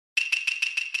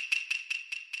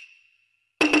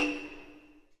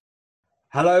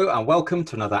Hello and welcome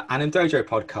to another Anim Dojo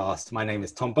podcast. My name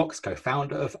is Tom Box,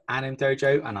 co-founder of Anim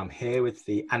Dojo, and I'm here with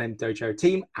the Anim Dojo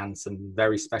team and some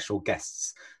very special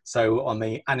guests. So on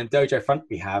the Anim Dojo front,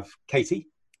 we have Katie.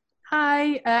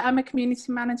 Hi, I'm a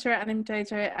community manager at Anim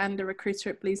Dojo and a recruiter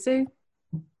at Blue Zoo.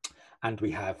 And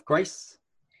we have Grace.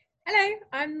 Hello,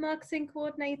 I'm marketing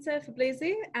coordinator for Blue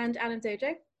Zoo and Anim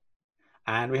Dojo.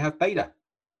 And we have Beta.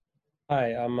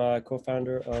 Hi, I'm a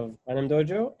co-founder of Anim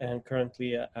Dojo and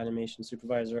currently an animation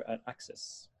supervisor at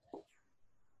Access.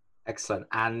 Excellent.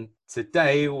 And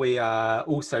today we are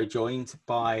also joined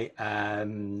by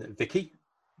Vicky.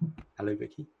 Hello,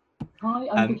 Vicky. Hi,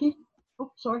 I'm Vicky.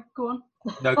 Oh, sorry, go on.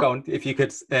 No, go on. If you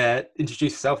could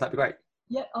introduce yourself, that'd be great.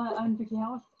 Yeah, I'm Vicky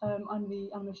Howarth. I'm the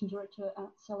animation director at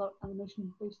Sellout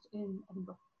Animation based in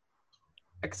Edinburgh.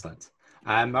 Excellent.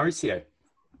 Mauricio.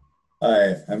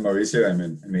 Hi, I'm Mauricio. I'm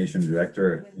an animation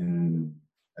director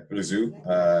at Blue Zoo.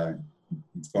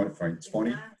 It's going for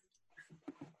 20.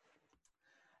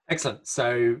 Excellent.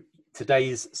 So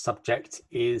today's subject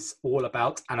is all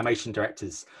about animation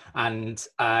directors. And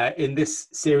in this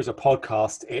series of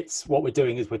podcasts, it's what we're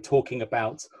doing is we're talking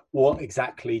about what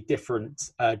exactly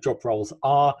different job roles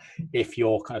are. If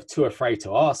you're kind of too afraid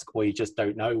to ask, or you just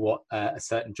don't know what a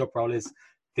certain job role is,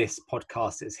 this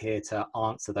podcast is here to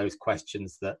answer those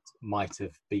questions that might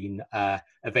have been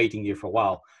evading you for a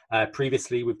while.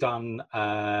 Previously, we've done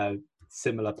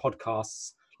similar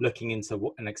podcasts looking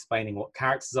into and explaining what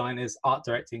character design is, art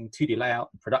directing, 2D layout,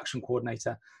 and production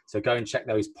coordinator. So go and check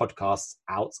those podcasts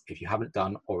out if you haven't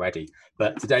done already.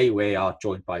 But today we are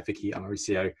joined by Vicky and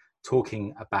Mauricio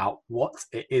talking about what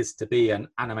it is to be an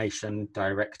animation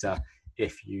director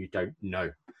if you don't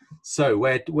know. So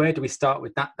where do we start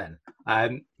with that then?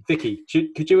 Vicky,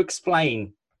 could you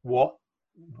explain what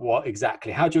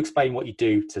exactly, how do you explain what you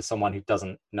do to someone who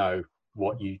doesn't know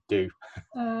what you do?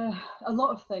 A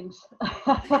lot of things.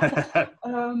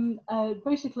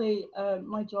 Basically,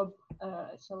 my job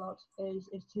at Sellout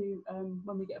is to,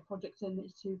 when we get a project in,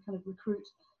 is to kind of recruit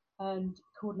and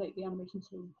coordinate the animation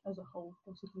team as a whole,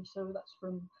 basically. So that's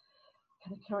from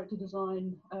kind of character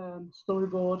design,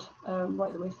 storyboard,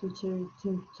 right the way through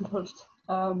to post.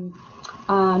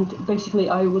 And basically,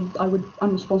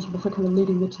 I'm responsible for kind of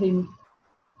leading the team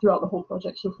throughout the whole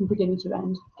project, so from beginning to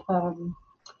end.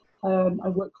 I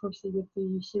work closely with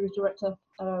the series director,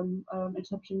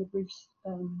 interpreting the briefs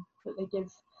that they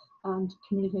give and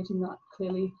communicating that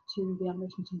clearly to the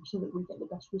animation team so that we get the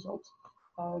best result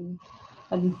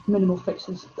and minimal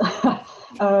fixes.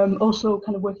 Also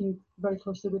kind of working very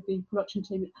closely with the production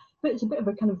team. But it's a bit of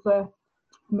a kind of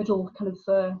middle kind of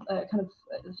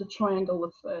it's a triangle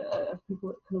of people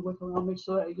that kind of work around me.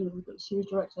 So we've got the series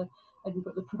director and we've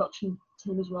got the production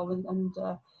team as well, and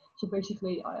so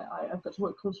basically I've got to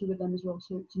work closely with them as well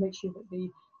to make sure that the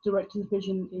director's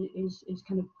vision is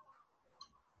kind of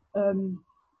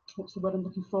what's the word I'm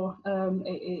looking for,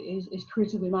 is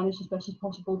creatively managed as best as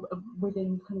possible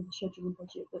within kind of the schedule and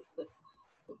budget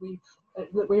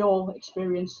that we all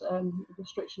experience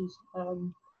restrictions.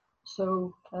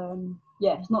 So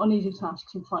yeah, it's not an easy task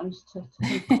sometimes to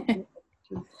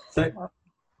so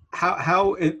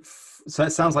how it so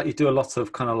it sounds like you do a lot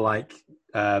of kind of like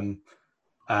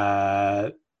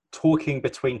talking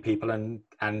between people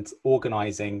and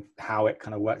organizing how it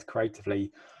kind of works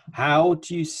creatively. How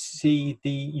do you see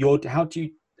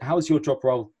how is your job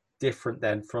role different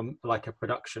then from like a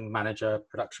production manager,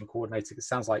 production coordinator? It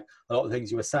sounds like a lot of the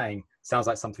things you were saying sounds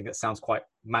like something that sounds quite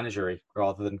managery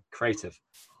rather than creative.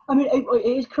 I mean, it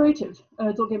is creative,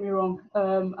 don't get me wrong,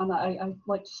 and I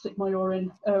like to stick my oar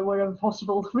in wherever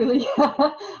possible, really.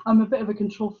 I'm a bit of a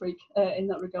control freak in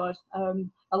that regard.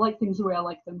 I like things the way I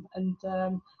like them, and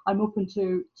I'm open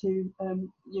to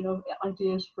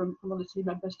ideas from other team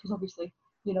members, because obviously,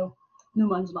 no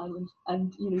man's an island,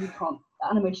 and you can't,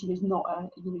 animation is not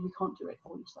you can't do it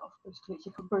all yourself. Basically, it's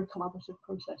a very collaborative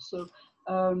process. So,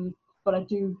 but I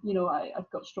do, I've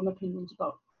got strong opinions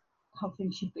about how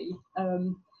things should be.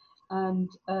 And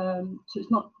so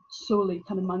it's not solely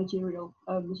kind of managerial.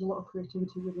 There's a lot of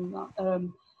creativity within that.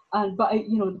 But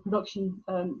the production,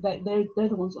 they're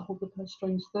the ones that hold the purse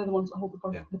strings. They're the ones that hold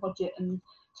the budget and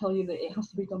tell you that it has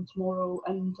to be done tomorrow.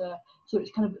 And so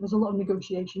it's kind of, there's a lot of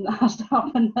negotiation that has to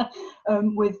happen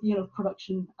with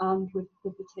production and with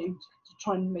the team to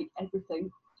try and make everything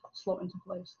slot into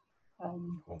place.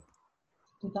 Cool.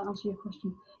 Did that answer your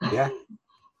question? Yeah.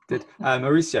 Did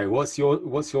Mauricio,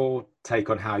 what's your take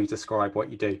on how you describe what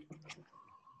you do?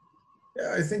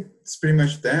 Yeah, I think it's pretty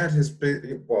much that.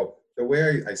 Well, the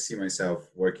way I see myself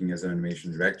working as an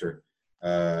animation director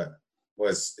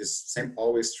is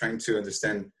always trying to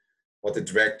understand what is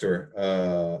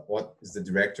the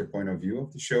director point of view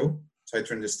of the show, try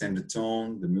to understand the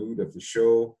tone, the mood of the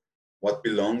show, what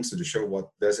belongs to the show, what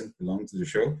doesn't belong to the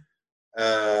show,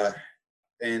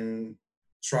 and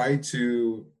try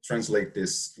to translate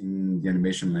this in the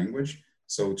animation language.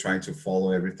 So try to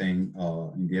follow everything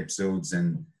in the episodes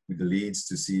and with the leads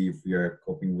to see if we are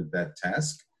coping with that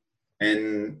task.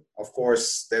 And of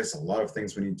course, there's a lot of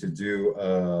things we need to do,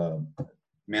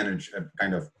 manage a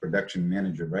kind of production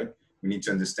manager, right? We need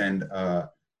to understand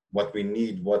what we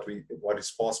need, what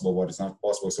is possible, what is not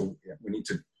possible. So we need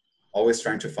to always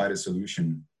trying to find a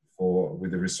solution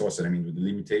with the resources, I mean, with the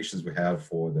limitations we have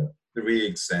for the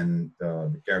rigs and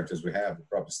the characters we have, the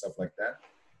proper stuff like that.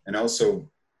 And also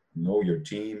know your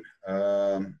team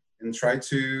and try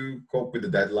to cope with the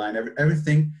deadline.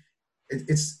 Everything,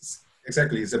 it's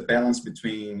exactly, it's a balance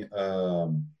between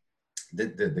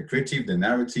the creative, the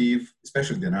narrative,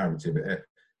 especially the narrative.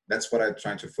 That's what I'm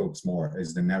trying to focus more,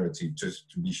 is the narrative, just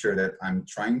to be sure that I'm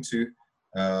trying to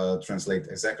translate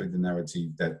exactly the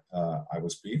narrative that I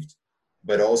was briefed.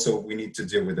 But also we need to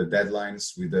deal with the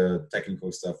deadlines, with the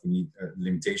technical stuff. We need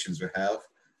limitations we have.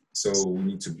 So we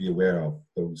need to be aware of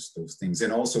those things.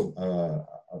 And also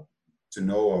to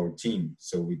know our team,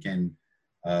 so we can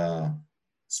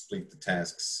split the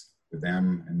tasks with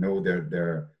them and know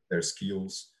their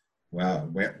skills. What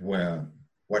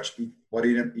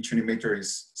each animator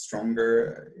is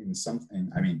stronger in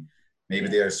something. I mean, maybe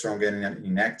they are stronger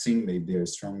in acting, maybe they are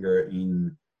stronger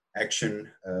in action.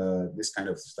 This kind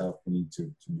of stuff we need to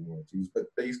know our teams. But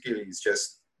basically, it's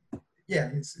just, yeah,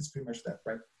 it's pretty much that,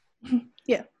 right?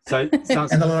 Yeah. So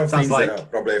sounds, and a lot of things like, that I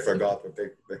probably forgot.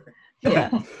 Yeah,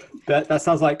 that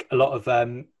sounds like a lot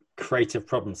of creative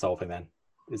problem solving. Then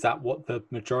is that what the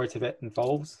majority of it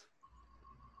involves?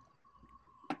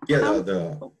 Yeah.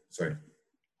 Sorry.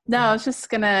 No, I was just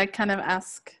gonna kind of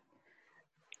ask.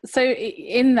 So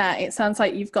in that, it sounds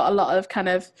like you've got a lot of kind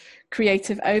of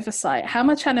creative oversight. How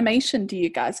much animation do you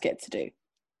guys get to do?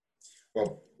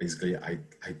 Well, basically, I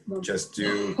just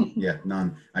do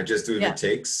none. I just do the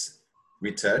takes,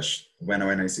 retouch. When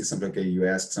I see something, okay, you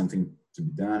ask something to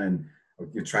be done, and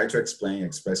you try to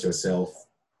express yourself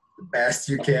the best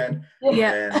you can.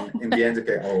 And in the end,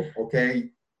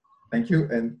 okay, thank you,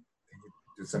 and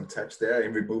do some touch there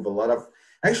and remove a lot of.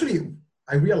 Actually,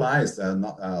 I realized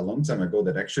not a long time ago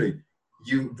that actually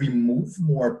you remove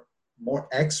more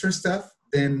extra stuff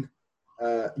than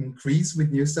increase with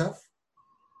new stuff.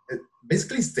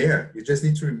 Basically, it's there. You just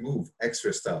need to remove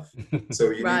extra stuff.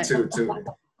 So you need to,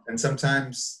 and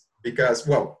sometimes because,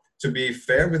 well, to be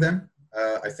fair with them,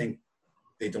 I think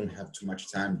they don't have too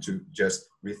much time to just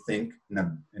rethink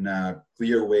in a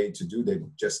clear way to do. They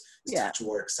just start to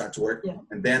work,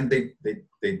 and then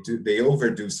they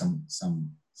overdo some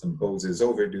poses,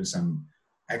 overdo some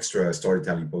extra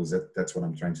storytelling poses. That's what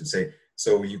I'm trying to say.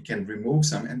 So you can remove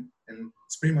some, and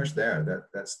it's pretty much there.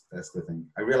 That's the thing.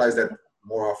 I realize that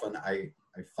more often I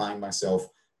find myself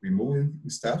removing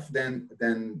stuff than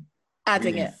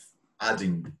adding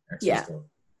extra stuff.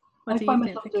 I find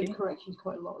myself doing corrections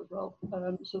quite a lot as well.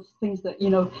 So things that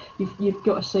you've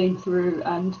got a scene through,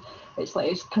 and it's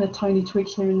kind of tiny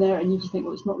tweaks here and there, and you just think,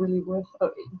 well, it's not really worth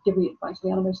giving it back to the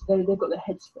animators. They've got their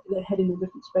head in a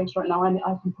different space right now.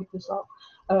 I can pick this up,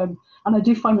 and I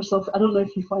do find myself. I don't know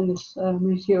if you find this,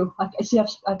 Mauricio. I see I've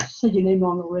said your name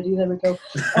wrong already. There we go.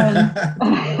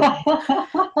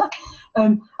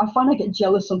 I find I get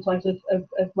jealous sometimes of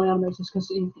my animators because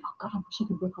you think, oh God, I wish I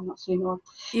could work on that scene, or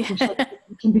I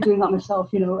can be doing that myself,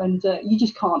 and you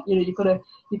just can't. You've got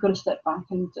to step back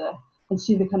and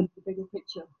see the kind of the bigger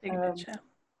picture.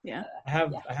 Yeah. I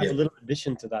have a little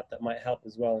addition to that might help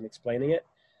as well in explaining it.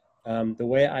 The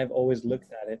way I've always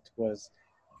looked at it was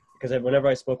because whenever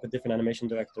I spoke with different animation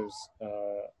directors,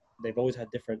 they've always had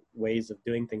different ways of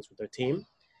doing things with their team.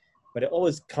 But it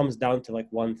always comes down to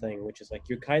one thing, which is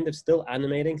you're kind of still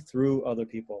animating through other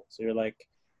people. So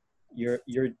you're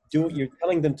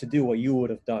telling them to do what you would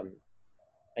have done,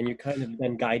 and you're kind of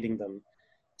then guiding them,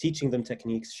 teaching them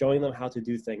techniques, showing them how to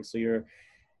do things. So you're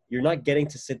not getting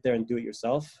to sit there and do it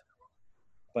yourself,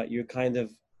 but you're kind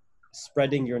of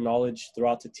spreading your knowledge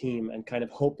throughout the team and kind of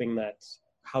hoping that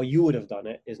how you would have done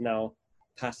it is now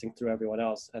passing through everyone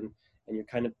else, and you're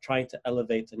kind of trying to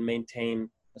elevate and maintain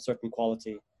a certain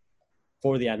quality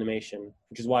for the animation,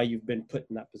 which is why you've been put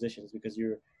in that position, is because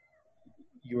you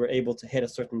were able to hit a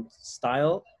certain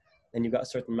style and you got a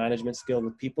certain management skill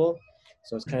with people.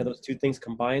 So it's kind of those two things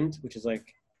combined, which is there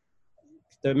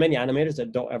are many animators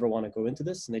that don't ever want to go into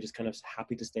this and they just kind of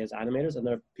happy to stay as animators. And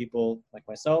there are people like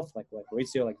myself, like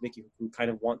Mauricio, like Vicky, who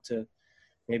kind of want to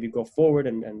maybe go forward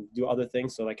and do other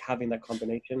things. So having that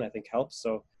combination, I think, helps.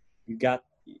 So you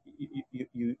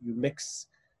mix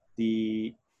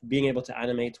the being able to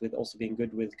animate with also being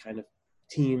good with kind of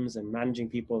teams and managing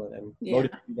people and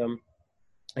motivating them,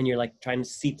 and you're like trying to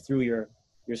seep through your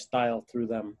style through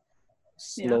them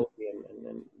slowly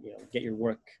and you know, get your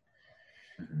work.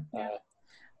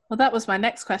 Well, that was my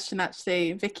next question,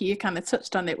 actually. Vicky, you kind of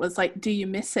touched on it, was like, do you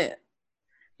miss it?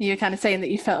 You were kind of saying that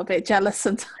you felt a bit jealous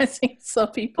sometimes you saw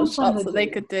people's shots that they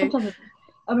could do.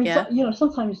 I mean, you know,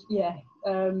 sometimes,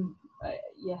 oh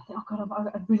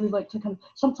God, I'd really like to kind of,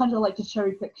 sometimes I like to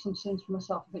cherry pick some scenes for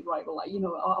myself and think, right, well, like, you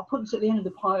know, I'll put this at the end of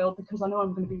the pile because I know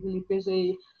I'm going to be really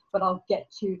busy, but I'll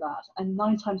get to that. And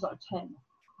 9 times out of 10,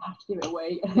 I have to give it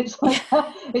away. And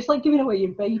it's like giving away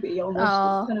your baby almost.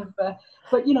 It's kind of,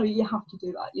 but you know, you have to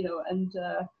do that, you know, and,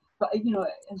 but you know,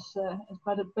 as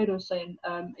Beto was saying,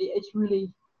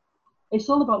 it's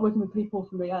all about working with people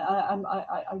for me.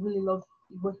 I really love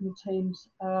working with teams,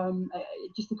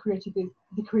 just the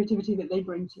creativity that they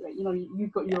bring to it. You know,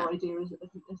 you've got your idea as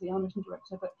the animation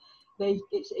director, but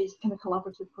it's kind of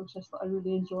collaborative process that I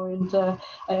really enjoy, and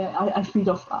I feed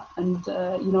off that. And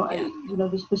you know,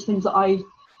 there's things that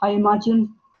I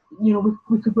imagine, you know,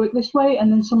 we could work this way,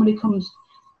 and then somebody comes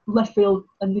left field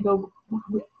and they go,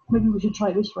 maybe we should try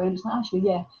it this way, and it's like, actually,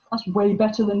 yeah, that's way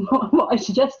better than what I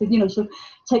suggested, you know, so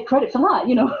take credit for that,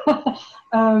 you know.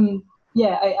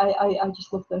 I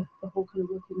just love the whole kind of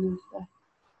working with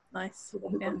nice.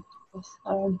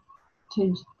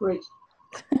 Teams, great.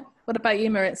 What about you,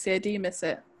 Maurizio? Do you miss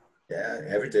it? Yeah,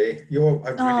 every day.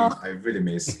 I really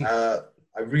miss. I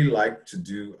really like to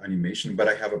do animation, but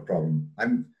I have a problem.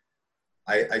 When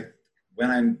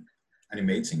I'm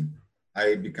animating,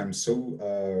 I become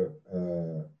so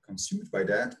consumed by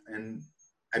that, and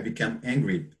I become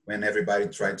angry when everybody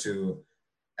try to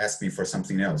ask me for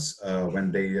something else,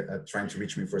 when they are trying to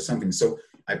reach me for something. So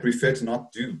I prefer to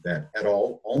not do that at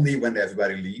all, only when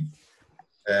everybody leave.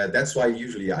 That's why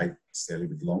usually I stay a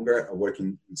little bit longer,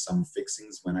 working in some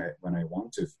fixings when I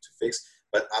want to fix,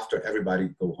 but after everybody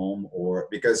go home, or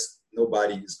because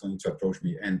nobody is going to approach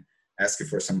me and ask you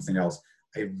for something else,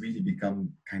 I really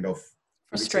become kind of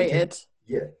frustrated.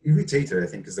 Irritated, I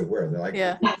think is the word.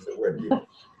 Is the word.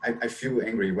 I feel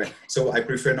angry so I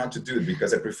prefer not to do it,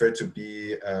 because I prefer to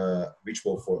be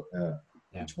reachable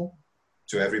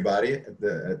to everybody at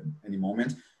any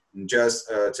moment, and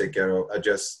just take care of,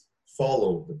 just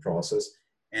follow the process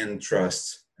and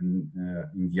trust in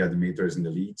the animators and the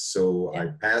leads. So I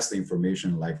pass the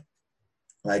information like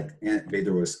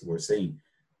Vader was saying.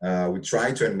 We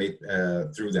try to animate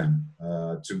through them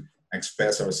to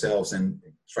express ourselves and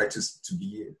try to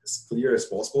be as clear as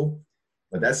possible.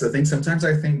 But that's the thing. Sometimes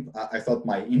I thought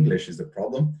my English is the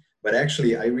problem, but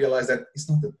actually I realized that it's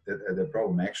not the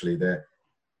problem. Actually,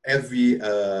 every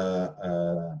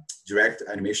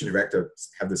animation director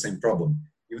have the same problem.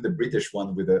 Even the British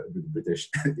one with the British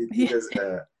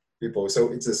people.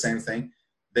 So it's the same thing.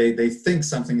 They think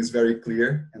something is very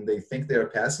clear, and they think they are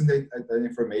passing the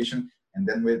information, and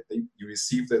then when you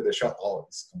receive the shot,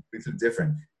 it's completely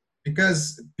different.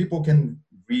 Because people can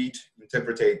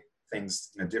interpret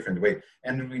things in a different way,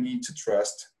 and we need to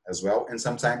trust as well. And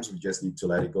sometimes we just need to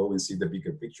let it go and see the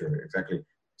bigger picture, exactly,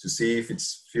 to see if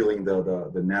it's feeling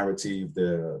the narrative,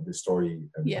 the story.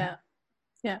 Everything.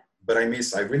 Yeah. But I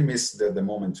really miss the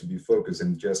moment to be focused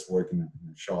and just working in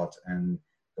a shot and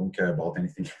don't care about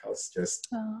anything else. Just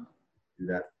do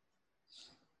that.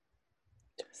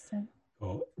 Interesting.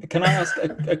 Cool. Can I ask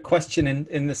a question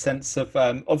in the sense of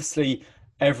obviously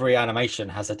every animation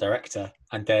has a director,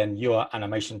 and then you are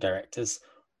animation directors.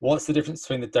 What's the difference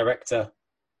between the director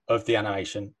of the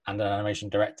animation and an animation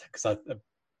director? Because I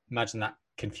imagine that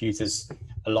confuses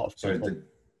a lot of people.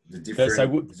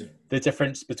 Sorry, the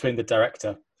difference between the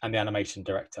director and the animation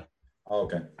director. Oh,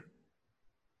 okay.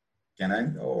 Can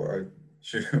I, or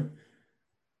should?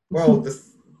 Well,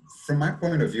 from my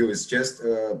point of view, it's just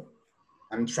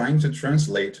I'm trying to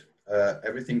translate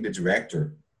everything the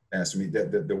director has to me,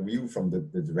 the view from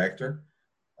the director,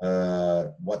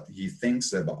 what he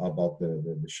thinks about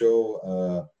the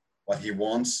show, what he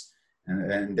wants,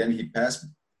 and then he passed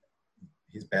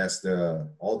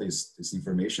all this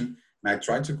information, and I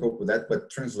try to cope with that, but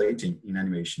translating in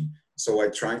animation. So I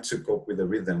try to cope with the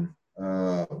rhythm,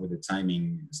 with the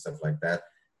timing, stuff like that,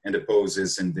 and the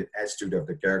poses and the attitude of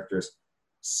the characters.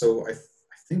 So I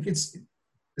think it's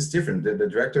different. The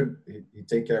director, he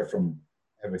take care from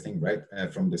everything, right?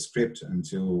 From the script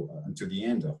until the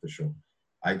end of the show.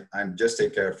 I just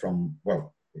take care from,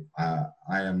 I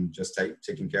am just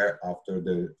taking care after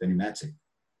the animatic.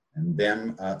 And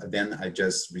then I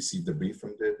just receive the brief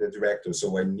from the director.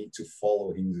 So I need to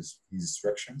follow his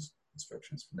instructions for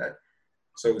that.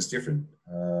 So it's different.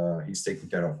 He's taking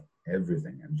care of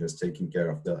everything. I'm just taking care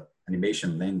of the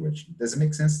animation language. Does it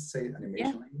make sense to say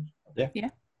animation language? Yeah,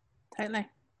 totally.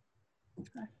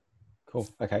 Cool.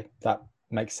 Okay, that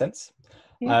makes sense.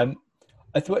 Yeah.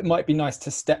 I thought it might be nice to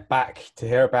step back to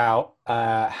hear about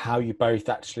how you both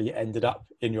actually ended up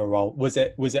in your role. Was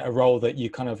it a role that you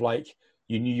kind of like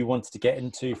you knew you wanted to get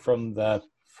into from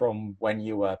when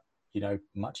you were, you know,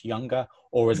 much younger,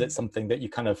 or was it something that you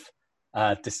kind of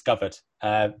discovered?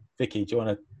 Vicky, do you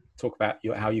want to talk about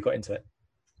how you got into it?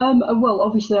 Well,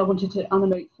 obviously, I wanted to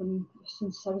animate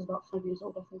since I was about 5 years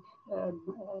old, I think.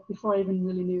 Before I even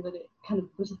really knew that it kind of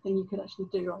was a thing you could actually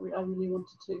do, I really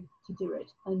wanted to do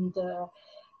it, and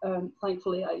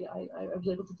thankfully, I was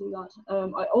able to do that.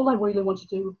 All I really wanted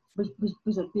to do was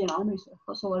be an animator.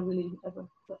 That's all I really ever.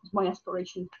 That was my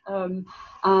aspiration.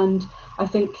 And I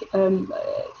think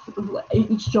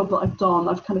each job that I've done,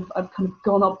 I've kind of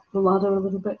gone up the ladder a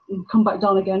little bit and come back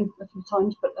down again a few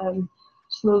times, but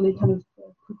slowly kind of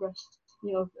progressed.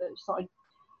 You know, started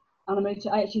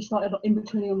animating. I actually started in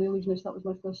between on The Illusionist. That was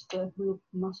my first real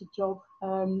massive job,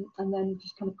 and then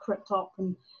just kind of crept up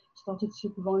and started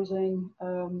supervising,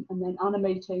 and then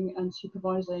animating and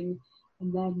supervising,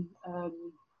 and then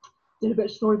did a bit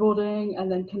of storyboarding,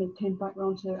 and then kind of came back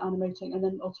around to animating, and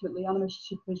then ultimately animation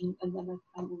supervision, and then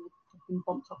I've been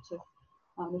bumped up to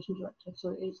animation director.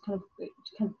 So it's kind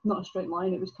of not a straight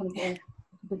line. It was kind of all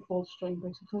a big ball string,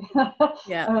 basically.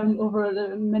 Yeah. Over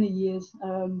many years,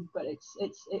 but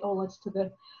it all adds to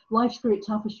the life's great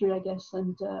tapestry, I guess.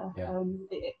 And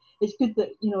it's good that,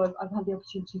 you know, I've had the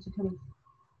opportunity to kind of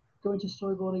go into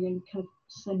storyboarding and kind of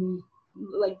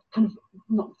kind of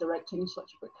not directing and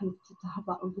such, but kind of to have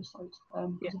that oversight,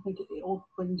 because I think it all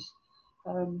brings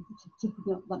to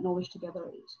put that knowledge together.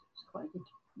 It's quite good.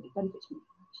 It benefits me.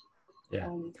 Yeah.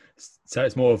 So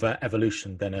it's more of an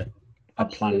evolution than a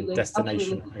planned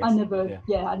destination. Absolutely. I never.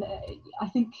 And I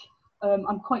think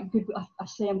I'm quite good. I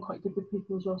say I'm quite good with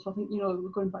people as well. So I think, you know,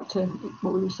 going back to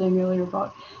what we were saying earlier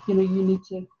about, you know, you need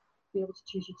to be able to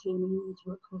choose your team, and you need to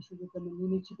work closely with them, and you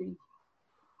need to be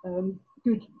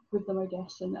good with them, I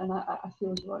guess. And I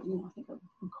feel as well, you know, I think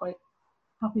I'm quite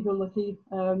happy-go-lucky,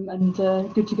 and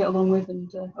good to get along with, and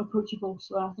approachable.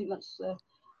 So I think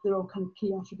they're all kind of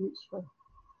key attributes for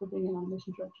being an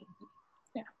animation director, I think.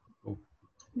 Yeah. Cool.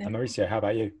 And Mauricio, how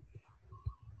about you?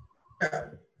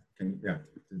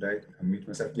 Did I unmute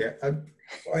myself? Yeah,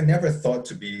 I never thought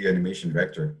to be animation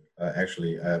director.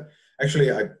 Actually, I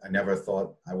never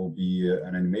thought I will be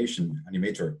an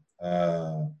animator,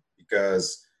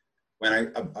 because when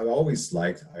I always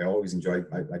enjoyed.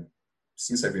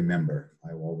 Since I remember,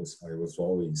 I was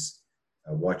always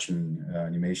watching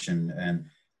animation, and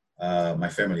my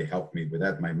family helped me with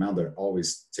that. My mother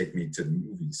always take me to the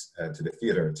movies, to the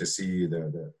theater, to see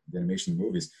the animation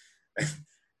movies.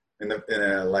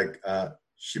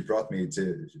 She brought me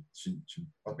to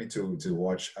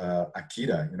watch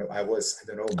Akira. You know, I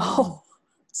don't know,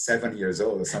 7 years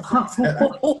old or something like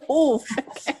that.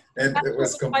 And it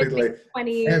was completely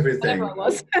 20, everything. Whatever it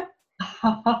was.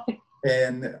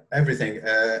 And everything.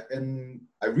 And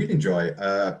I really enjoy,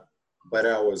 but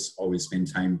I always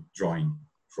spend time drawing.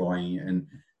 And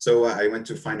so I went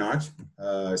to fine art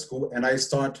school, and I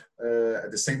start at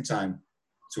the same time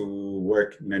to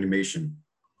work in animation.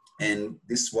 And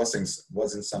this wasn't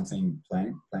something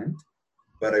planned,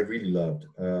 but I really loved.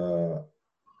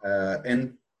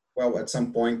 And well, at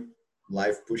some point,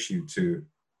 life pushed you to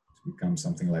become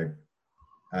something like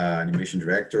animation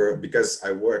director, because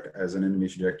I work as an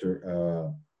animation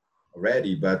director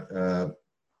already, but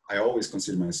I always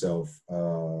consider myself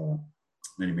an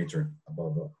animator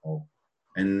above all.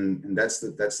 And that's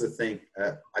the thing.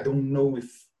 I don't know if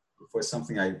for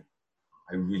something I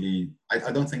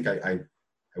don't think I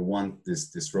want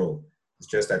this role. It's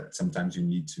just that sometimes you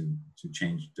need to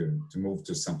change, to move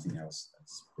to something else.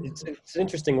 It's an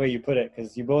interesting way you put it,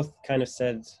 because you both kind of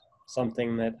said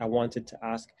something that I wanted to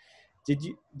ask.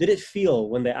 Did it feel,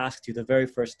 when they asked you the very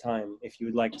first time if you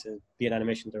would like to be an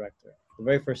animation director, the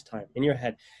very first time in your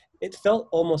head, it felt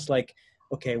almost like,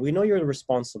 okay, we know you're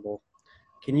responsible.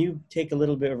 Can you take a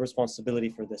little bit of responsibility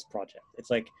for this project? It's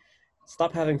like,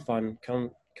 stop having fun.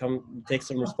 Come take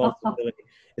some responsibility.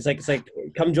 It's like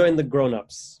come join the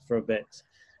grown-ups for a bit.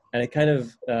 And it kind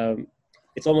of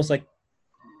it's almost like,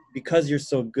 because you're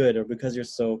so good, or because you're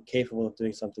so capable of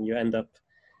doing something, you end up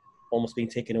almost being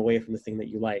taken away from the thing that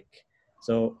you like.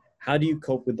 So how do you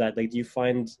cope with that? Like, do you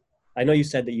find, I know you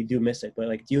said that you do miss it, but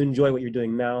like, do you enjoy what you're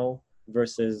doing now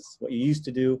versus what you used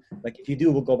to do? Like, if you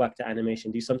do, we'll go back to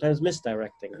animation. Do you sometimes miss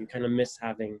directing? You kind of miss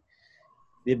having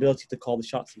the ability to call the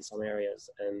shots in some areas?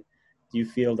 And do you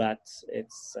feel that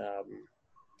it's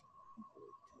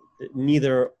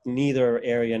neither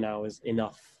area now is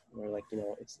enough where like,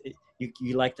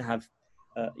 you like to have,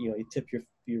 you tip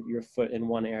your foot in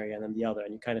one area and then the other,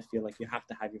 and you kind of feel like you have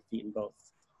to have your feet in both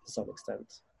to some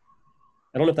extent.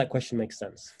 I don't know if that question makes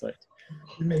sense, but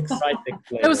It makes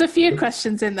there was a few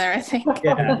questions in there, I think.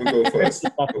 Yeah. Who go first?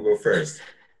 Who go first?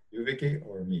 You, Vicky,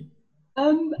 or me?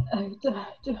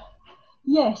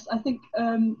 Yes, I think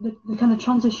the kind of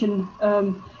transition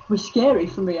was scary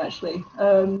for me actually. I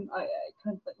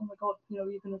kind of like, oh my god, you're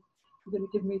gonna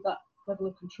give me that level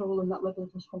of control and that level of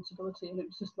responsibility, and it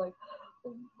was just like,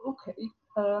 okay,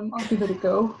 I'll give it a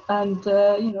go, and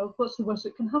what's the worst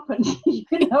that can happen?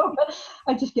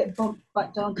 I just get bumped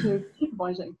back down to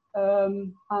supervising,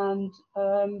 and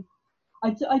I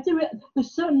do it.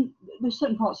 There's certain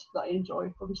parts that I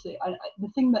enjoy. Obviously, the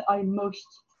thing that I most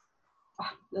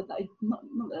not that I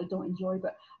don't enjoy,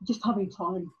 but just having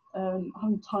time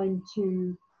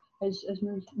to, as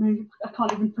I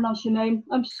can't even pronounce your name.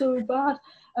 I'm so bad.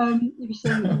 If you're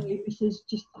saying this is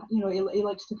just he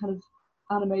likes to kind of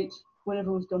animate when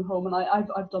everyone's gone home, and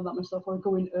I've done that myself. Or I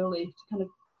go in early to kind of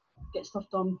get stuff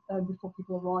done before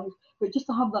people arrive. But just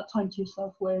to have that time to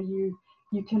yourself where you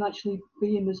can actually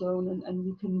be in the zone, and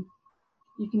you can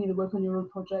either work on your own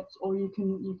projects, or you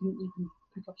can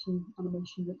pick up some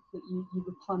animation that you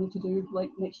were planning to do like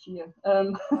next year.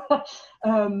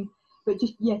 But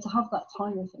just to have that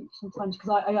time, I think sometimes,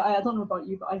 because I don't know about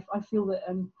you, but I feel that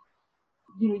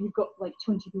you've got like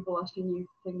 20 people asking you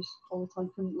things all the time,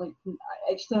 from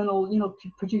external,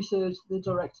 producers, the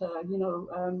director,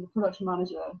 the production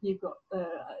manager. You've got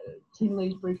team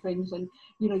lead briefings, and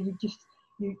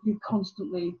you're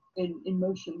constantly in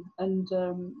motion. And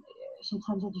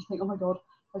sometimes I just think, oh my god,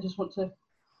 I just want to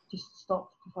just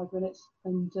stop for 5 minutes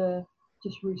and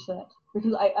just reset,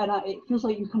 because it feels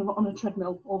like you're kind of on a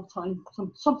treadmill all the time.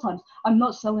 Sometimes I'm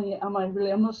not selling it, am I?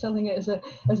 Really, I'm not selling it as a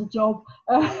job.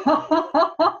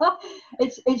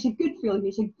 It's a good feeling.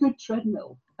 It's a good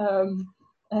treadmill. I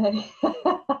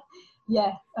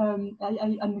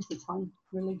miss the time,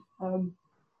 really.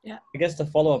 I guess the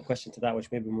follow-up question to that, which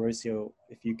maybe Mauricio,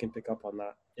 if you can pick up on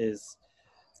that, is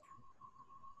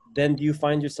then do you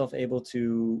find yourself able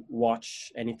to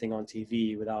watch anything on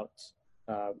TV without,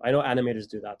 I know animators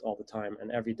do that all the time and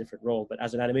every different role, but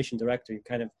as an animation director,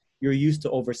 you're used to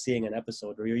overseeing an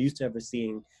episode, or you're used to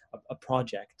overseeing a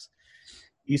project.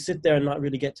 You sit there and not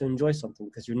really get to enjoy something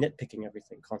because you're nitpicking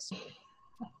everything constantly.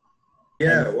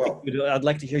 Yeah, well, I'd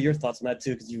like to hear your thoughts on that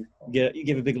too, because you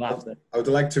gave a big laugh there. I would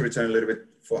like to return a little bit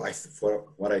for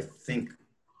what I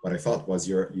thought was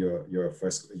your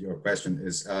question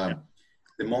is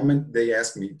the moment they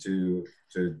asked me to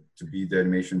be the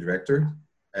animation director,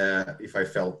 if I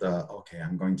felt okay,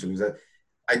 I'm going to lose that.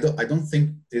 I don't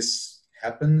think this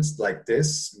happens like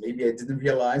this. Maybe I didn't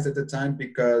realize at the time,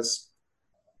 because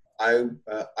I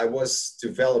was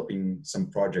developing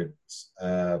some projects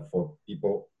for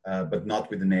people, but not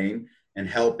with the name, and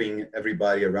helping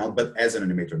everybody around, but as an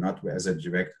animator, not as a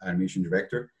direct animation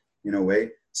director in a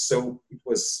way. So it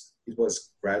was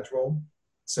gradual.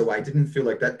 So I didn't feel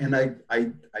like that. And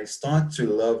I start to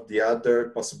love the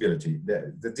other possibility,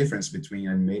 the difference between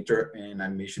animator and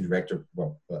animation director.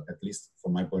 Well, at least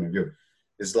from my point of view,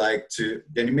 is like to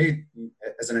animate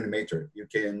as an animator, you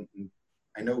can,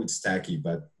 I know it's tacky,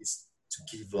 but it's to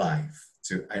give life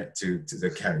to the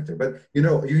character. But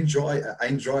I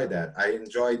enjoy that. I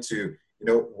enjoy to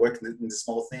work in the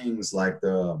small things, like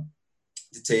the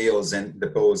details and the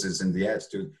poses and the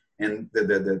attitude and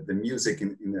the music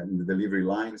in the delivery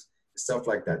lines, stuff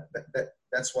like that.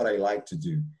 That's what I like to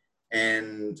do.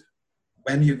 And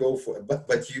when you go for,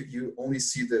 but you only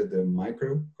see the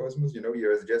microcosmos.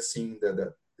 You're just seeing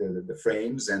the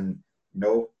frames and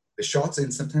the shots,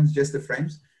 and sometimes just the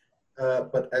frames.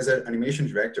 But as an animation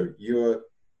director, you're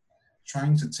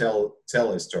trying to tell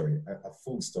a story, a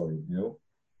full story.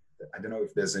 I don't know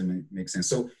if this makes sense.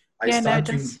 So I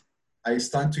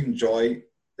start to enjoy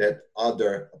that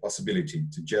other possibility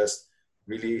to just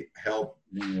really help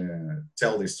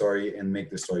tell the story and make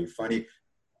the story funny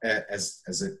as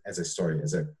a story,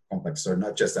 as a complex story,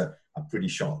 not just a pretty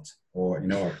shot or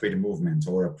a pretty movement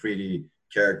or a pretty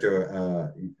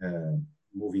character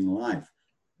moving life.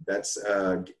 That's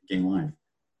game life.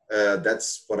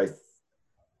 That's what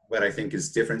I think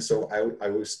is different. So I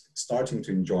was starting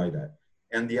to enjoy that.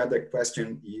 And the other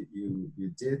question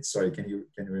you did, sorry, can you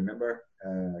remember?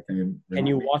 Can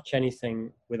you watch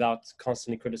anything without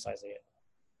constantly criticizing it?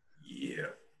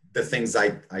 Yeah, the things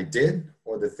I did,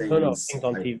 or the things. No, things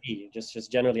on TV.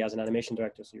 Just generally as an animation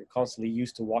director, so you're constantly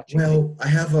used to watching. Well, I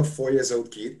have a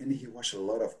 4-year-old kid, and he watched a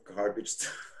lot of garbage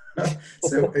stuff.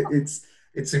 So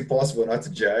it's impossible not to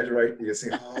judge, right? You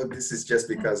say, oh, this is just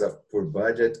because of poor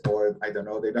budget, or I don't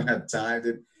know, they don't have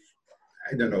time.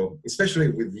 I don't know, especially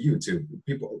with YouTube,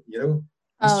 people, you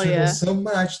Oh struggle yeah. so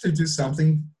much to do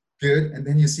something good, and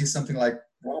then you see something like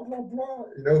blah blah blah,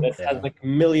 That has like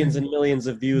millions and millions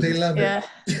of views. they love Yeah.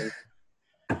 it.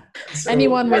 So,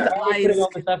 Anyone with Why are we putting eyes. all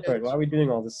this effort? Why are we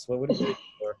doing all this? What are we doing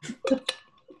for?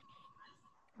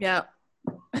 Yeah.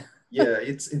 yeah,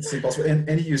 it's impossible,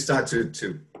 and you start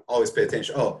to always pay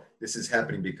attention. Oh, this is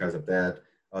happening because of that.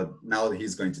 Now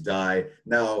he's going to die.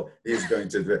 Now he's going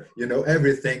to,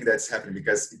 everything that's happening,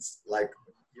 because it's like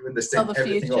you understand Oh, the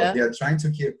everything. Oh, future. they are trying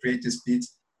to create this bit,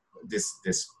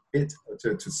 this bit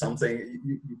to something.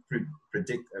 You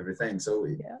predict everything, so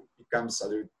it becomes a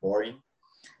little boring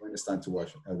when it's time to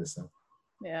watch other stuff.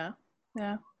 Yeah.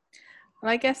 Yeah.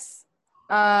 And I guess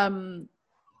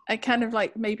I kind of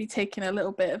like maybe taking a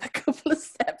little bit of a couple of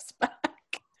steps back.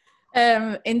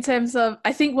 In terms of,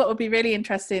 I think what would be really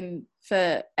interesting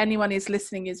for anyone who's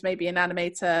listening is maybe an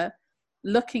animator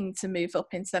looking to move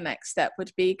up into the next step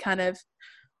would be kind of,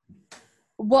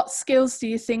 what skills do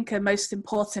you think are most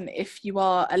important if you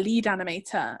are a lead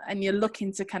animator and you're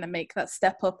looking to kind of make that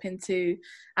step up into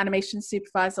animation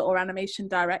supervisor or animation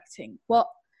directing? What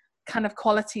kind of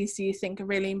qualities do you think are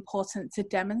really important to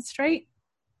demonstrate?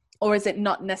 Or is it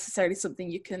not necessarily something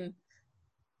you can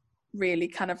really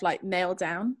kind of like nail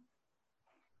down?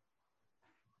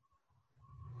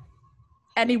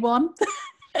 Anyone?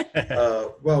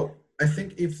 Well, I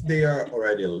think if they are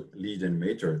already a lead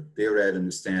animator, they already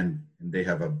understand and they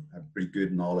have a pretty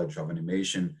good knowledge of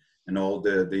animation and all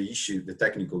the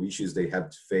technical issues they have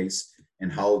to face,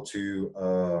 and how to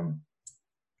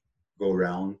go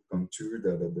around, contour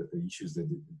the issues, the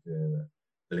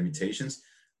limitations.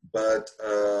 But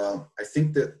I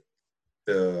think that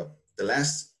the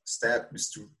last step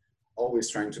is to always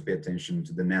trying to pay attention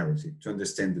to the narrative, to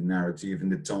understand the narrative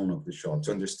and the tone of the shot,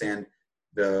 to understand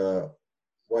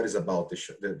what is about the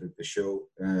show,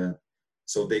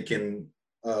 so they can.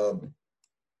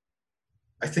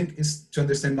 I think it's to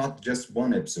understand not just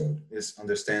one episode, is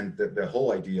understand the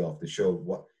whole idea of the show,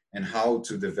 what and how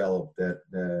to develop that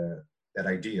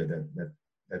idea,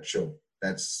 that show.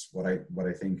 That's what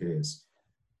I think it is.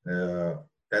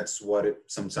 That's what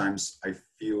sometimes I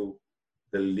feel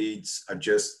the leads are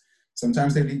just.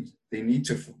 Sometimes they need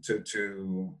to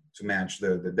match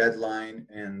the deadline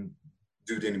and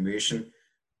do the animation,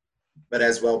 but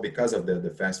as well, because of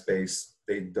the fast pace,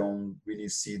 they don't really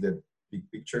see the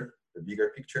bigger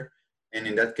picture. And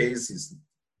in that case,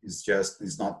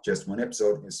 it's not just one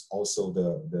episode; it's also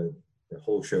the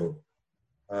whole show.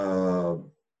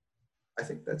 I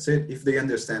think that's it. If they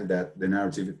understand that the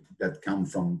narrative that come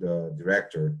from the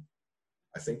director,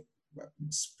 I think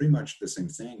it's pretty much the same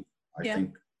thing. I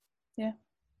think. Yeah.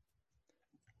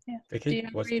 Yeah. Vicky,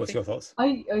 what's your thoughts?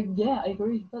 I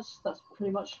agree. That's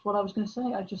pretty much what I was going to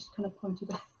say. I just kind of pointed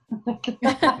it.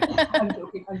 I'm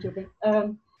joking.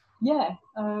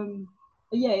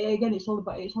 Again, it's all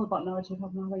about narrative,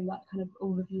 having that kind of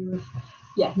overview of,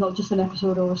 not just an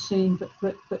episode or a scene,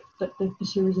 but the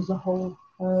series as a whole.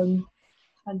 And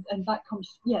that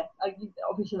comes,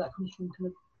 obviously that comes from kind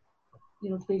of,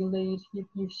 being a lead.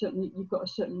 You've got a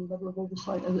certain level of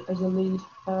oversight as a lead,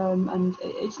 and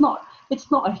it's not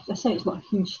a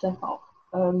huge step up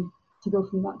to go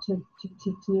from that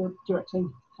to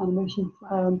directing animation.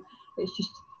 It's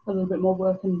just a little bit more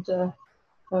work and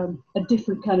a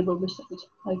different kind of oversight,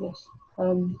 I guess.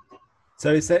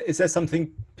 So is there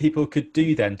something people could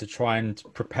do then to try and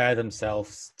prepare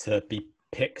themselves to be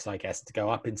picked, I guess, to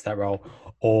go up into that role?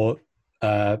 Or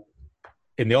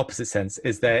in the opposite sense,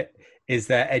 is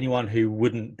there anyone who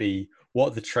wouldn't be?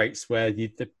 What are the traits where you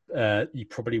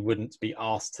probably wouldn't be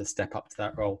asked to step up to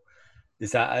that role?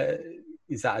 Is that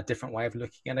a different way of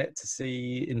looking at it, to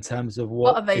see in terms of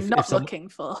what are they not looking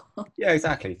for? Yeah,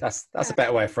 exactly. That's a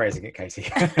better way of phrasing it, Katie.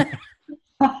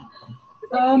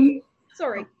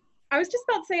 Sorry, I was just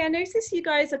about to say, I noticed you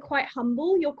guys are quite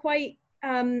humble. You're quite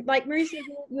like Mauricio,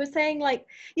 you were saying like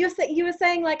you were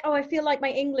saying like, oh, I feel like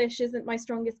my English isn't my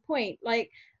strongest point. Like,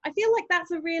 I feel like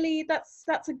that's a really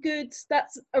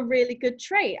good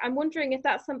trait. I'm wondering if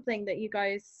that's something that you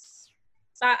guys.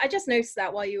 I just noticed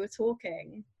that while you were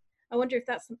talking. I wonder if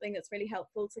that's something that's really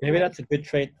helpful to. Maybe that's a good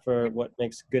trait for what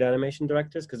makes good animation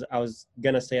directors. Because I was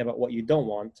gonna say about what you don't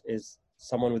want is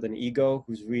someone with an ego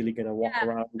who's really gonna walk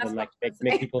around and like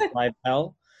make people's lives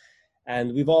hell.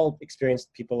 And we've all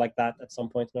experienced people like that at some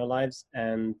point in our lives.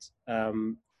 And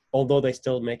although they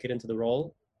still make it into the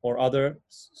role or other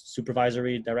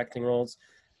supervisory directing roles,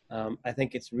 I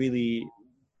think it's really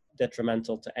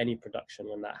detrimental to any production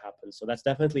when that happens. So that's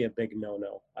definitely a big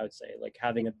no-no, I would say. Like,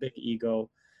 having a big ego,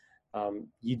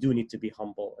 you do need to be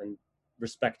humble and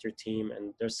respect your team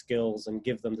and their skills and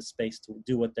give them the space to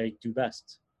do what they do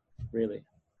best, really.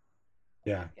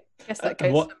 Yeah. I guess that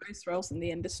goes for most roles in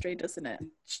the industry, doesn't it?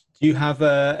 Do you have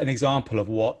an example of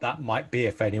what that might be,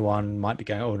 if anyone might be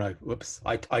going, oh no, whoops,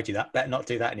 I do that, better not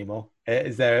do that anymore?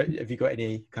 Have you got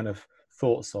any kind of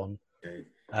thoughts on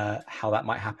how that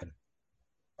might happen?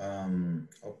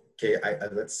 Okay,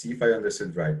 let's see if I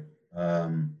understood right.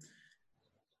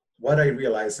 What I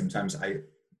realize sometimes, I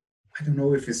don't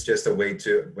know if it's just a way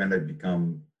to,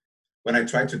 when I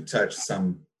try to touch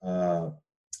some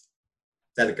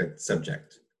delicate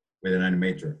subject with an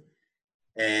animator,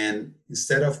 and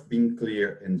instead of being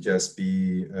clear and just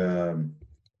be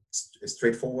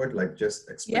straightforward, like just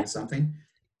explain something,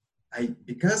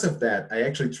 because of that, I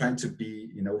actually try to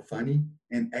be, funny,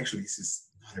 and actually this is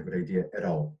not a good idea at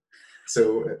all.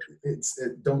 So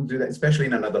don't do that, especially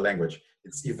in another language.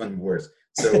 It's even worse.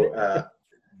 So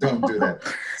don't do that.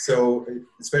 So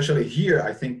especially here,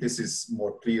 I think this is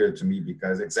more clear to me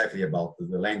because exactly about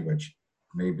the language.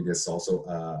 Maybe this also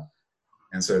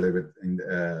answer a little bit in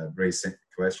Ray's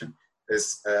question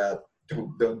is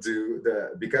don't do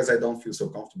because I don't feel so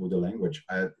comfortable with the language.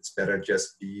 It's better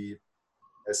just be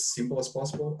as simple as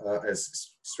possible, as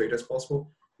straight as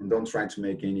possible, and don't try to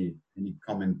make any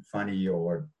comment funny,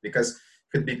 or because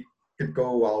could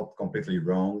go out completely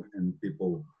wrong and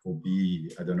people will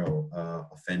be, I don't know,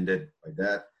 offended by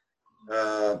that.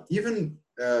 Even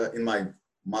in my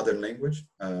mother language,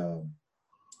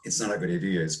 it's not a good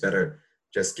idea. It's better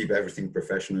just keep everything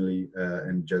professionally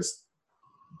and just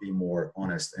be more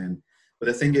honest. But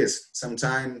the thing is,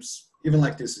 sometimes even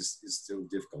like this is still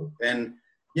difficult. And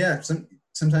yeah,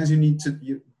 sometimes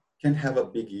you can't have a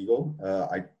big ego.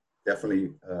 I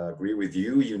definitely agree with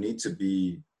you. You need to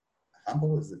be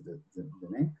humble, is the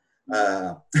name.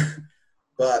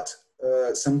 But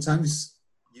sometimes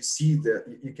you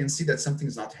can see that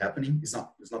something's not happening. It's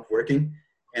not working.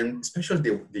 And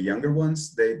especially the younger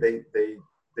ones, they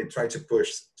try to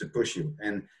push you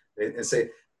and they say,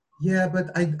 yeah, but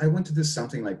I want to do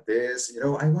something like this,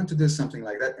 I want to do something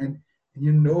like that, and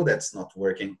that's not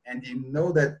working, and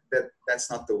that's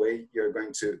not the way you're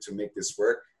going to make this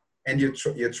work, and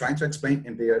you're trying to explain,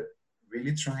 and they are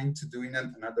really trying to do it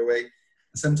another way.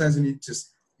 Sometimes you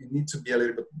need to be a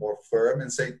little bit more firm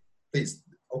and say, please,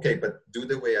 okay, but do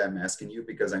the way I'm asking you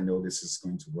because I know this is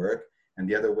going to work. And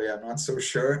the other way, I'm not so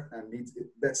sure.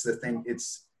 That's the thing.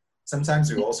 It's sometimes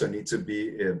you also need to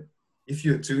be, if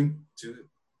you're too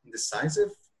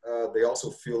indecisive, they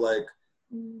also feel like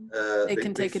they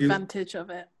can take advantage of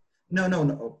it.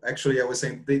 No. Actually, I was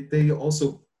saying they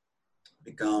also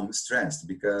become stressed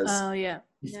because I'm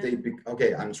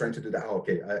trying to do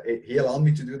that. He allowed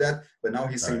me to do that, but now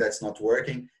he's saying that's not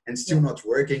working and still not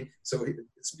working. So I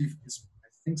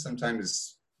think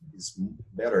sometimes it's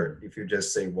better if you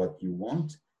just say what you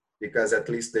want, because at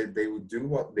least they will do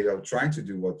what they are trying to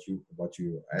do, what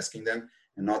you're asking them,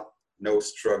 and not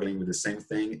struggling with the same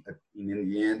thing. In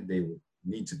the end, they will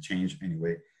need to change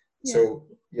anyway. Yeah. So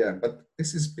yeah, but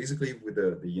this is basically with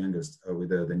the youngest, with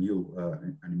the new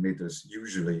animators.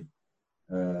 Usually,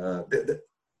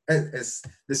 as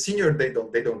the senior, they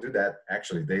don't do that.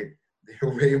 Actually, they're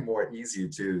way more easy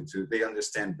to they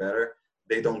understand better.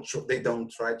 They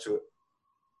don't try to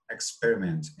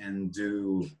experiment and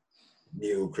do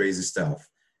new crazy stuff,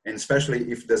 and especially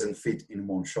if it doesn't fit in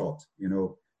one shot.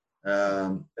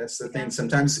 That's the thing.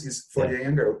 Sometimes is for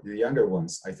the younger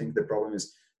ones. I think the problem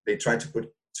is they try to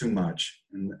put too much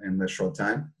in a short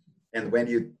time, and when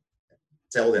you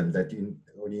tell them that you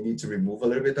need to remove a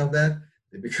little bit of that,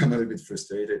 they become a little bit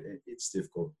frustrated. It's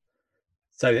difficult.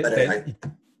 So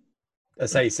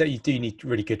so you do need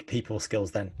really good people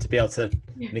skills then to be able to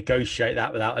negotiate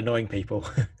that without annoying people.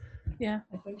 Yeah,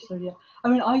 I think so. Yeah, I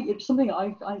mean, it's something I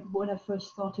when I first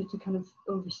started to kind of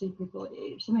oversee people,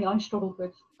 it's something I struggled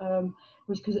with.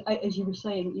 Was because, as you were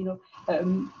saying,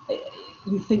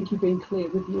 you think you're being clear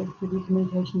with your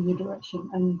communication, your direction,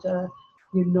 and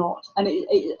you're not. And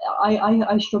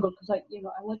I struggled because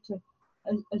I like to,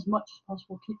 as much as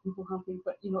possible, keep people happy.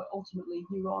 But ultimately,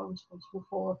 you are responsible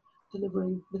for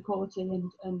delivering the quality,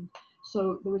 and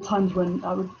so there were times when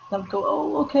I would go,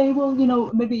 oh, okay, well,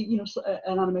 maybe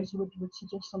an animator would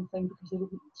suggest something because they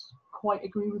didn't quite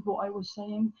agree with what I was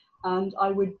saying, and I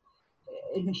would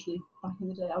initially, back in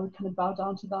the day, I would kind of bow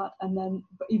down to that, and then,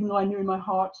 but even though I knew in my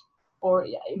heart or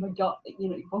in my gut,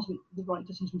 it wasn't the right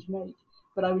decision to make,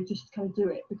 but I would just kind of do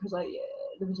it because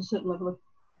there was a certain level of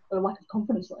a lack of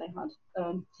confidence that I had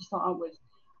to start out with,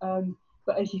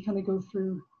 but as you kind of go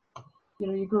through,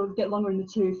 you get longer in the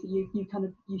tooth,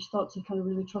 you start to kind of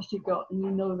really trust your gut, and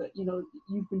that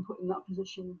you've been put in that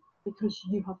position because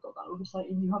you have got that oversight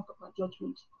and you have got that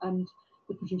judgment, and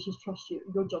the producers trust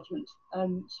your judgment.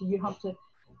 So you have to,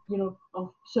 you know,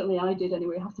 well, certainly I did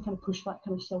anyway, have to kind of push that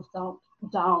kind of self-doubt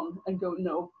down and go,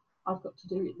 no, I've got to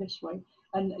do it this way.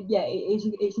 And yeah,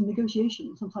 it's a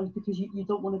negotiation sometimes, because you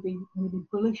don't want to be really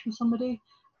bullish with somebody,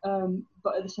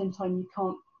 but at the same time you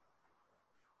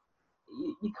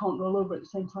can't roll over at the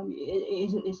same time.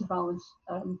 It's a balance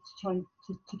to try and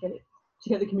to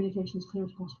get the communication as clear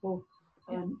as possible,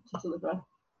 to deliver,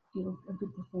 you know, a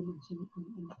good performance and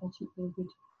ultimately a good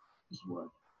piece of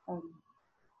work.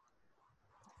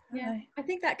 Yeah, I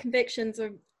think that conviction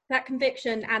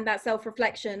and that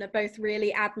self-reflection are both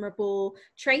really admirable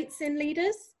traits in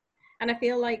leaders, and I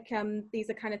feel like these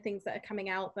are kind of things that are coming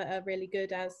out that are really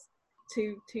good as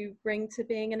to bring to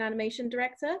being an animation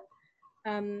director.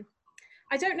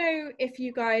 I don't know if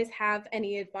you guys have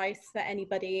any advice for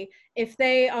anybody if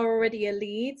they are already a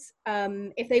lead,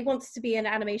 if they want to be an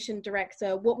animation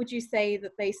director. What would you say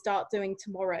that they start doing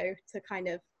tomorrow to kind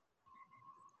of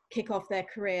kick off their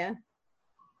career,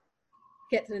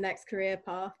 get to the next career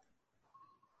path?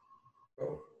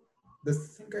 Oh, the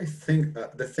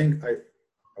thing I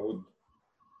would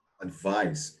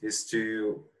advise is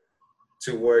to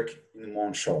work in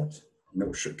one shot. You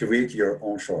know, create your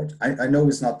own short. I know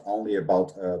it's not only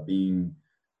about being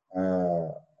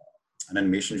an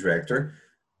animation director,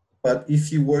 but if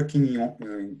you're working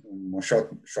in a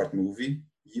short movie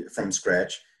from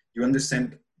scratch, you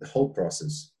understand the whole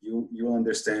process. You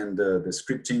understand the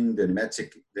scripting, the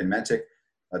animatic,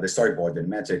 the storyboard, the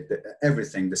animatic,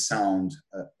 everything, the sound,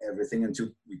 everything, until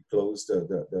we close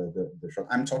the shot.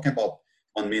 I'm talking about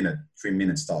 1 minute, 3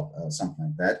 minutes stop, something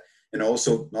like that. And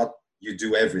also, not you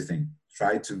do everything.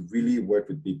 Try to really work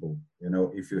with people. You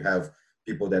know, if you have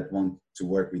people that want to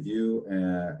work with you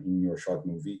in your short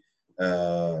movie,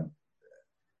 I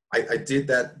did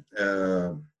that.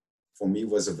 For me,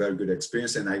 was a very good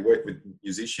experience, and I work with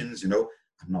musicians. You know,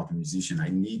 I'm not a musician. I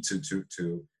need to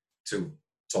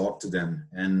talk to them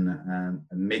and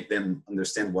make them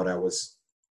understand what I was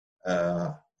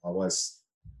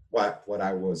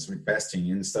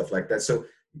requesting and stuff like that. So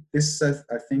this,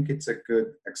 I think, it's a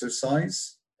good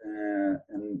exercise.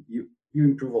 And you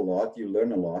improve a lot, you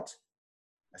learn a lot.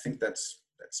 I think that's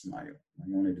my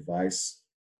only advice.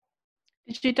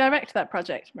 Did you direct that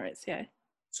project, Maurizio?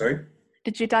 Sorry?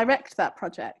 Did you direct that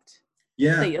project?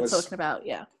 Yeah. That you're talking about,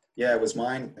 yeah. Yeah, it was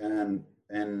mine,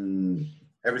 and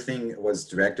everything was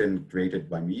directed and created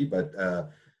by me, but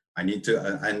I need to,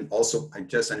 and also I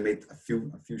just animate a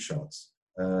few shots.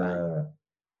 Right.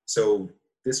 So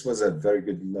this was a very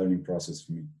good learning process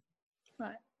for me.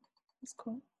 Right, that's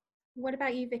cool. What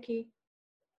about you, Vicky?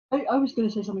 I was going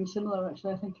to say something similar,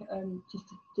 actually. I think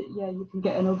you can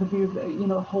get an overview of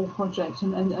a whole project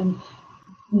and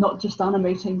not just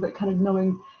animating, but kind of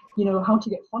knowing how to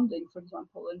get funding, for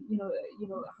example, and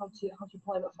how to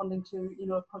apply that funding to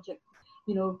a project,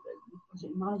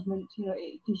 project management.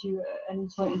 It gives you an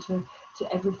insight into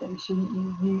everything, so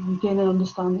you gain an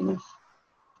understanding of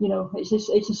it's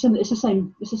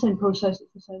the same process,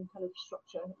 it's the same kind of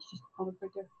structure. It's just on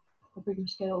a bigger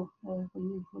scale when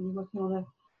you're working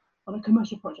on a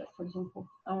commercial project, for example.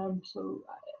 So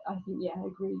I think, I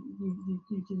agree. You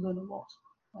do learn a lot.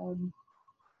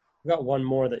 I've got one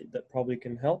more that probably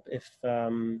can help if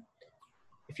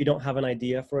you don't have an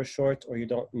idea for a short, or you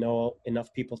don't know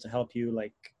enough people to help you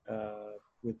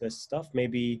with this stuff.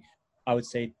 Maybe I would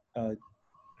say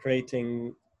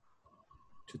creating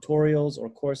tutorials or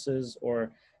courses, or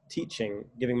teaching,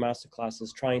 giving master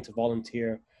classes, trying to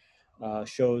volunteer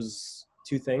shows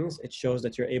two things. It shows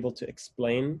that you're able to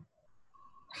explain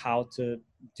how to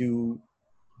do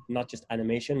not just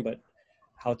animation, but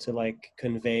how to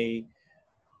convey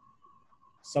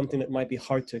something that might be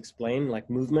hard to explain, like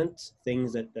movement,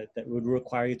 things that would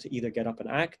require you to either get up and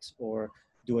act or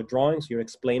do a drawing. So you're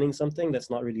explaining something that's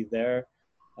not really there.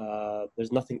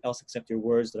 There's nothing else except your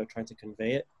words that are trying to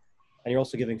convey it. And you're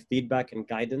also giving feedback and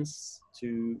guidance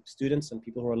to students and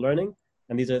people who are learning.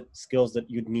 And these are skills that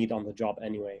you'd need on the job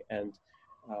anyway. And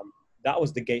that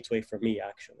was the gateway for me,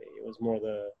 actually. It was more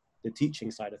the teaching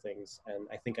side of things. And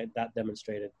I think that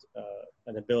demonstrated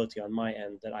an ability on my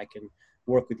end that I can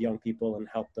work with young people and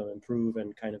help them improve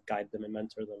and kind of guide them and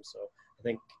mentor them. So I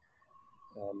think,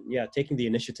 taking the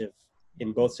initiative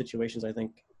in both situations, I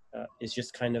think is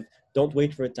just kind of, don't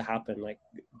wait for it to happen.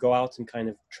 Go out and kind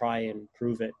of try and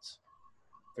prove it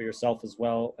for yourself as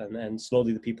well. And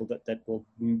slowly the people that will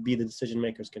be the decision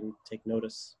makers can take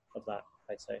notice of that,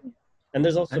 I'd say. And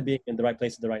there's also being in the right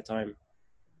place at the right time.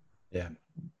 Yeah.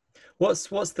 What's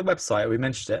the website? We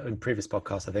mentioned it in previous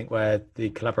podcasts, I think, where they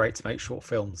collaborate to make short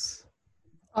films.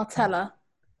 Artella.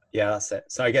 Yeah, that's it.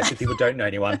 So I guess if people don't know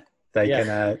anyone,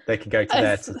 they can go to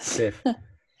there to see if.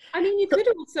 I mean, you could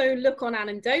also look on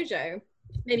Anim Dojo.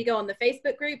 Maybe go on the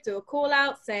Facebook group, do a call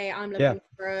out, say I'm looking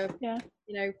for a, you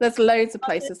know. There's loads of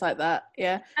places like that.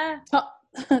 Yeah.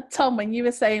 Tom, when you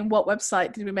were saying what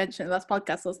website did we mention in the last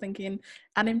podcast, I was thinking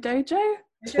Anim Dojo.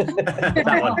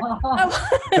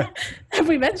 Have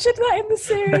we mentioned that in the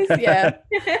series? Yeah.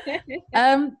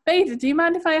 Beta, do you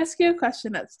mind if I ask you a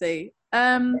question, actually?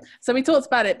 So we talked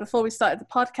about it before we started the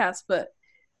podcast, but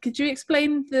could you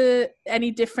explain any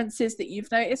differences that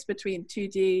you've noticed between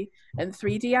 2D and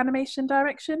 3D animation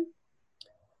direction?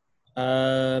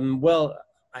 Well,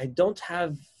 I don't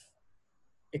have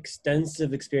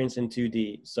extensive experience in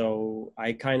 2D, so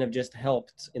I kind of just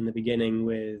helped in the beginning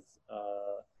with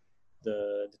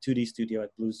the 2D studio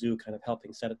at Blue Zoo, kind of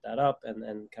helping set that up,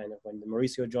 and kind of when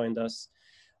Mauricio joined us,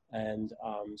 and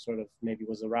sort of maybe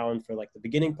was around for like the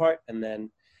beginning part, and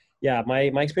then my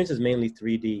experience is mainly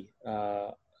 3D.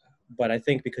 But I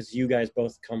think because you guys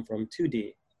both come from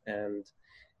 2D, and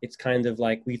it's kind of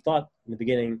like we thought in the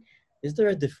beginning, is there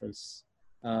a difference?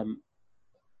 I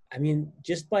mean,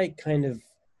 just by kind of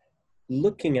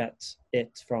looking at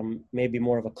it from maybe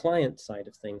more of a client side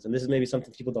of things, and this is maybe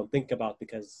something people don't think about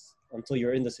because until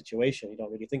you're in the situation, you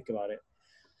don't really think about it.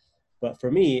 But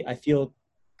for me, I feel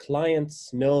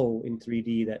clients know in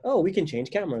 3D that, oh, we can change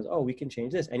cameras. Oh, we can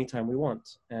change this anytime we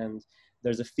want. And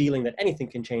there's a feeling that anything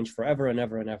can change forever and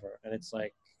ever and ever. And it's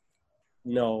like,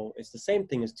 no, it's the same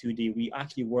thing as 2D. We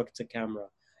actually work to camera.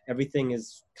 Everything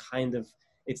is kind of,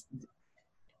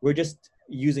 we're just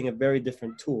using a very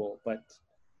different tool, but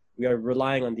we are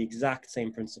relying on the exact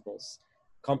same principles.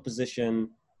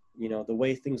 Composition, you know, the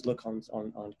way things look on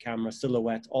camera,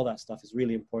 silhouette, all that stuff is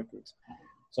really important.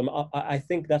 So I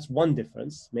think that's one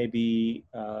difference. Maybe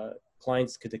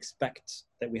clients could expect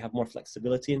that we have more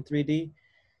flexibility in 3D.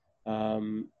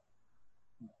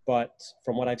 But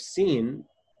from what I've seen,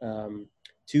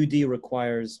 2D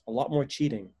requires a lot more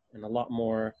cheating and a lot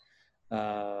more,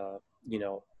 you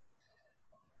know,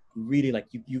 really like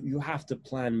you have to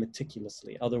plan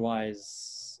meticulously.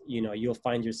 Otherwise, you know, you'll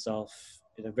find yourself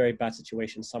in a very bad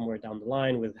situation somewhere down the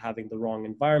line with having the wrong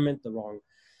environment, the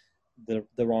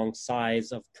wrong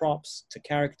size of props to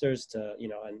characters to, you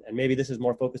know, and maybe this is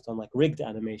more focused on like rigged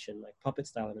animation, like puppet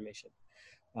style animation.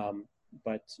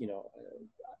 But, you know,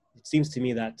 it seems to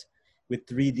me that with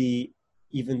 3D,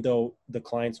 even though the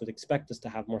clients would expect us to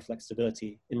have more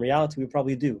flexibility, in reality, we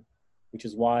probably do, which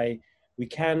is why we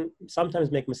can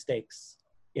sometimes make mistakes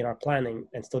in our planning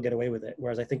and still get away with it.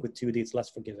 Whereas I think with 2D, it's less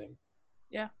forgiving.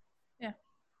 Yeah.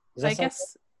 I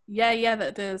guess,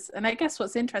 that does. And I guess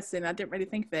what's interesting, I didn't really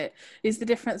think of it, is the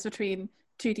difference between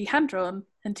 2D hand-drawn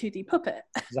and 2D puppet.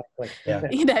 Exactly. Yeah.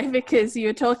 You know, because you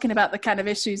were talking about the kind of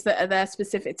issues that are there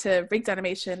specific to rigged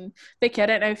animation. Vicky, I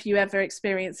don't know if you ever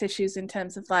experience issues in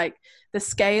terms of like the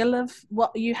scale of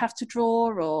what you have to draw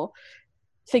or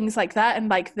things like that, and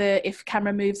like if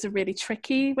camera moves are really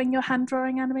tricky when you're hand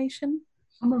drawing animation.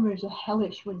 Camera moves are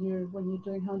hellish when you're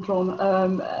doing hand drawn.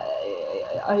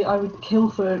 I would kill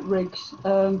for rigs.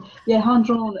 Hand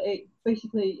drawn. It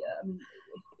basically,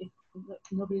 if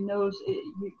nobody knows,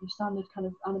 your standard kind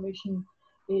of animation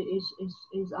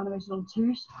is animated on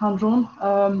twos, hand drawn.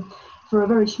 For a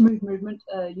very smooth movement,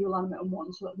 you'll animate on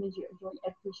one, so that means you're drawing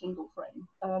every single frame.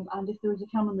 And if there is a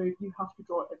camera move, you have to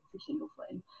draw every single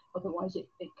frame. Otherwise, it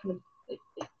kind of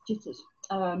jitters.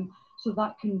 So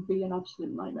that can be an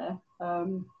absolute nightmare.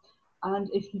 And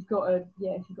if you've got a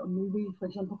movie, for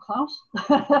example, Klaus,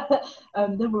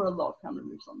 there were a lot of camera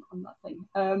moves on that thing,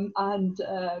 and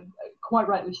quite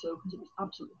rightly so, because it was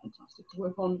absolutely fantastic to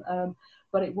work on.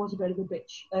 But it was a bit of a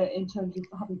bitch in terms of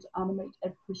having to animate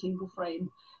every single frame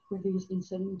with these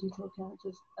insanely detailed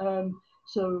characters. I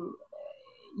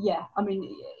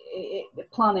mean,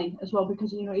 planning as well,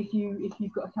 because you know, if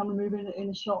you've got a camera move in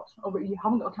a shot, or you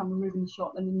haven't got a camera move in a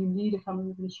shot, and then you need a camera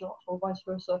move in a shot, or vice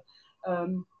versa.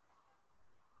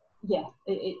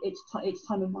 It's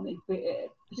time and money, but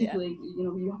particularly you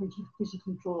know, you're having to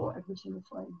physically draw every single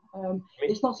frame.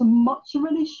 It's not so much of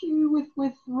an issue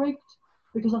with rigged,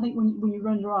 because I think when you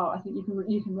render out, I think you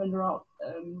can render out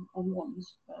on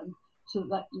ones, so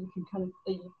that you can kind of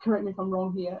correct me if I'm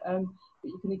wrong here, but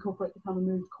you can incorporate the camera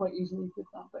move quite easily with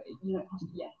that. But you know,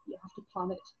 you have to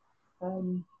plan it,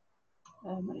 and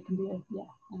it can be an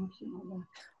absolute nightmare.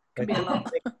 Can be a lot.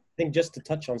 I think just to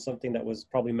touch on something that was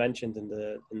probably mentioned in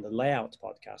the layout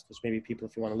podcast, which maybe people,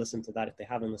 if you want to listen to that, if they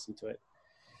haven't listened to it,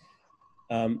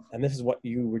 and this is what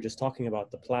you were just talking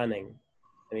about, the planning.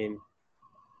 I mean,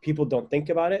 people don't think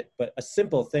about it, but a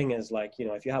simple thing is like, you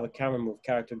know, if you have a camera move,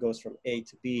 character goes from A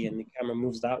to B and the camera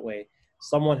moves that way,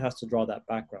 someone has to draw that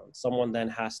background. Someone then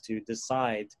has to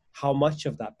decide how much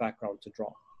of that background to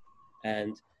draw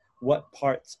and what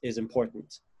parts is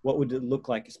important. What would it look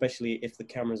like, especially if the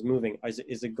camera is moving?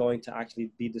 Is it going to actually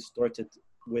be distorted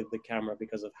with the camera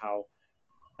because of how,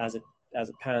 as it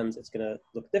pans, it's going to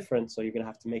look different. So you're going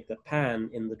to have to make the pan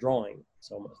in the drawing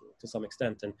to some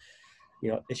extent. And, you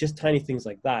know, it's just tiny things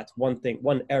like that. One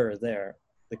error there,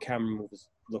 the camera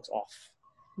looks off.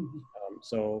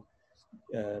 So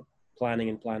planning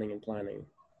and planning and planning.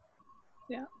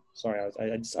 Yeah. Sorry,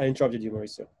 I interrupted you,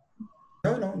 Mauricio.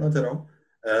 No, not at all.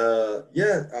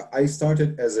 Yeah, I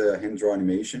started as a hand-draw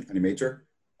animator.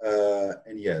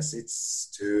 And yes, it's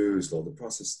too slow. The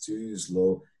process too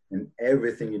slow, and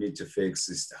everything you need to fix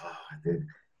is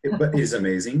but it is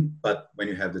amazing. But when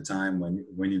you have the time,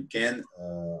 when you can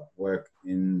work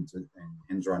in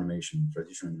hand-draw animation,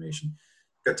 traditional animation,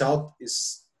 cutout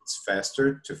it's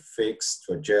faster to fix,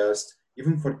 to adjust,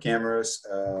 even for cameras.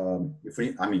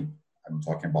 I'm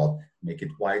talking about make it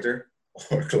wider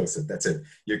or closer. That's it.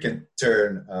 You can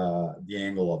turn the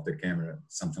angle of the camera,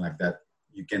 something like that.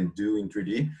 You can do in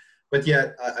 3D. But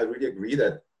yeah, I really agree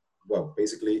that, well,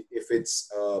 basically, if it's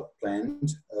planned,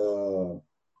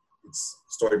 it's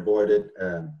storyboarded.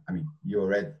 You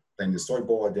already planned the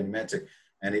storyboard, the animatic,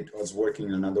 and it was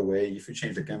working another way. If you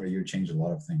change the camera, you change a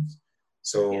lot of things.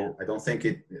 So yeah.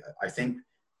 I think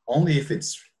only if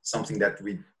it's something that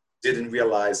we didn't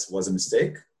realize was a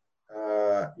mistake,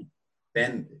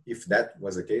 then if that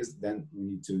was the case, then we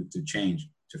need to change,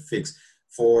 to fix.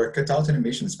 For cutout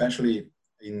animation, especially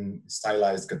in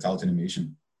stylized cutout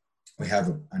animation, we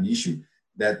have an issue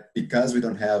that because we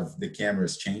don't have the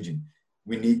cameras changing,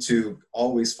 we need to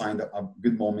always find a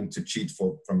good moment to cheat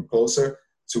from closer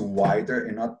to wider,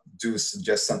 and not do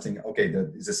just something, okay,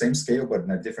 that is the same scale but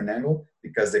in a different angle,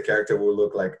 because the character will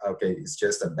look like, okay, it's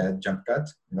just a bad jump cut,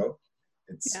 you know?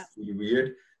 It's really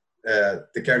weird.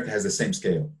 The character has the same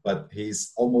scale, but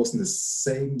he's almost in the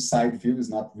same side view. It's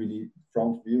not really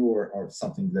front view or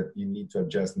something that you need to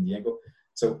adjust in the angle.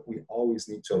 So we always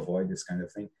need to avoid this kind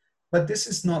of thing. But this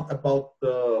is not about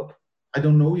I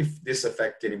don't know if this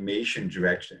affects animation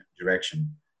direction.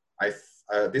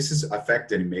 This is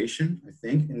affect animation, I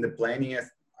think. In the planning,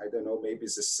 I don't know, maybe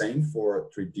it's the same for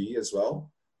 3D as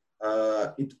well.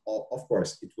 Of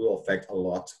course, it will affect a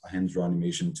lot hand-drawn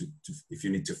animation if you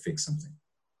need to fix something.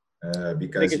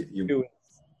 Because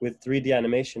with 3D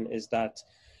animation is that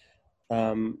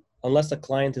unless a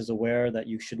client is aware that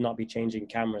you should not be changing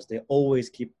cameras, they always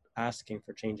keep asking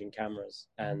for changing cameras,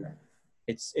 and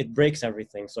it breaks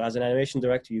everything. So as an animation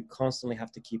director, you constantly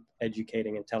have to keep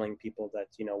educating and telling people that,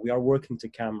 you know, we are working to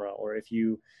camera, or if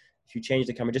you change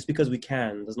the camera just because we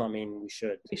can does not mean we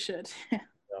should. We should.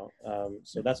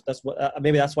 So that's what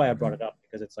maybe that's why I brought it up,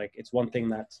 because it's like it's one thing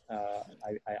that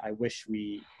I wish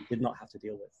we did not have to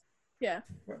deal with. Yeah.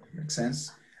 Well, makes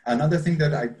sense. Another thing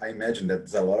that I imagine that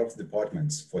there's a lot of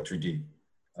departments for 3D.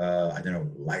 I don't know,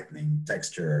 lighting,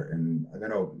 texture, and I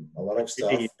don't know, a lot of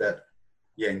stuff 3D. That,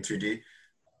 yeah, in 3D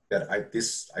that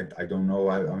I don't know.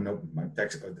 I know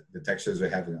the textures we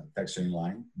have a texture in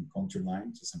line, in contour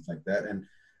lines or something like that. And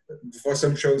for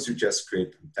some shows, you just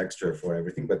create texture for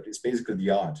everything, but it's basically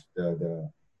the art,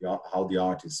 how the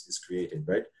art is created,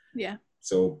 right? Yeah.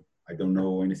 So I don't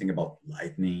know anything about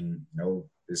lighting, you know,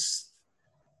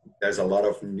 there's a lot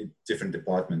of different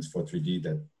departments for 3D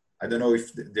that I don't know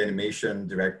if the animation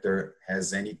director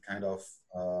has any kind of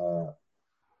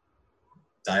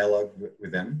dialogue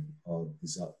with them or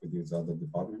with these other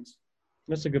departments.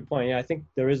 That's a good point. Yeah, I think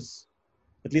there is,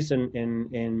 at least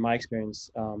in my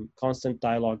experience, constant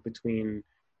dialogue between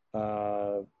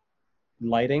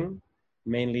lighting,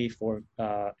 mainly for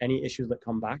any issues that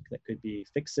come back. That could be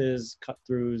fixes,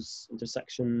 cut-throughs,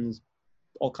 intersections,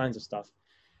 all kinds of stuff.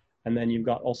 And then you've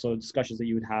got also discussions that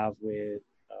you would have with,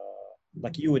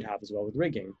 like you would have as well with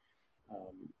rigging,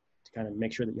 to kind of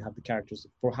make sure that you have the characters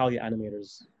for how the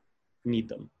animators need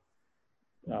them.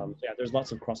 So yeah, there's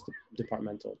lots of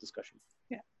cross-departmental discussion.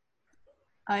 Yeah.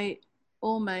 I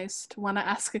almost want to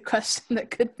ask a question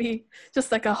that could be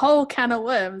just like a whole can of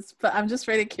worms, but I'm just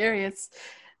really curious.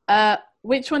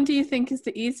 Which one do you think is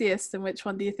the easiest and which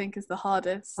one do you think is the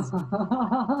hardest?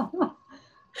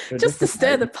 Just to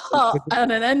stir the pot on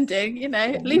an ending, you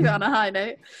know, leave it on a high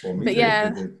note. But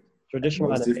yeah,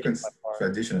 traditional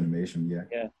animation,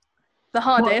 yeah. The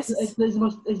hardest is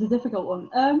the difficult one.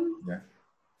 Yeah.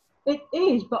 It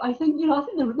is, but I think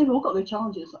they've all got their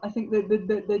challenges. I think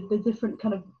the different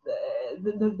kind of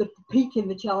the peak in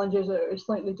the challenges are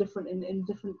slightly different in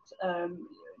different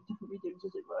mediums,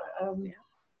 as it were.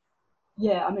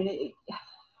 Yeah, I mean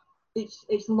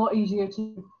it's a lot easier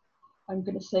to I'm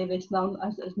going to say this now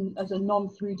as a non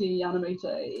 3D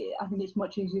animator, I think it's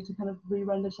much easier to kind of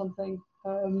re-render something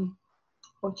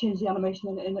or change the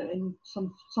animation in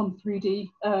some 3D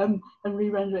and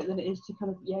re-render it than it is to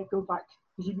kind of go back,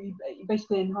 because you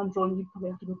basically in hand drawn you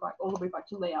probably have to go back all the way back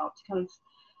to layout to kind of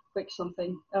fix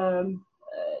something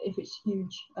if it's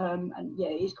huge, and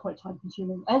it is quite time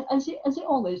consuming, as it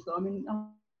all is though. I mean,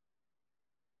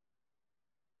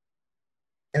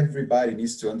 everybody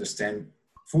needs to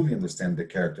fully understand the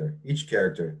character, each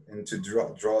character, and to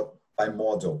draw by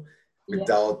model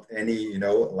without any,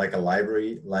 like a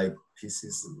library, like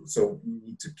pieces. So you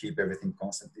need to keep everything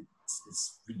constant.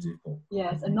 It's really difficult.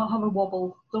 Yeah, and not have a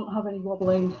wobble. Don't have any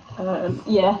wobbling.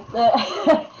 Yeah.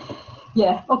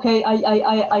 Okay.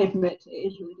 I admit it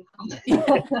is really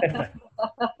difficult.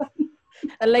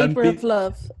 A labour of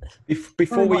love.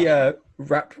 Before we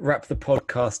wrap the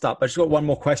podcast up, I just got one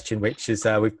more question, which is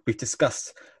we've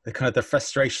discussed the kind of the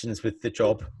frustrations with the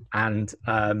job and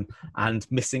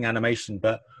missing animation.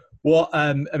 But what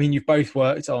I mean, you've both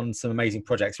worked on some amazing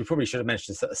projects. We probably should have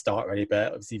mentioned this at the start, really.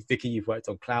 But obviously, Vicky, you've worked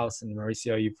on Klaus, and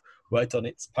Mauricio, you've worked on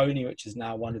It's Pony, which is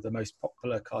now one of the most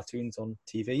popular cartoons on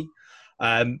TV.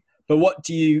 But what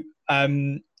do you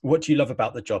love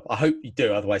about the job? I hope you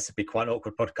do, otherwise it'd be quite an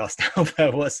awkward podcast now.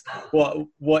 But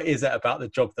what is it about the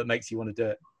job that makes you want to do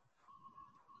it?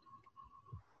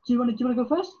 Do you want to go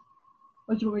first,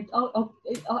 or do you want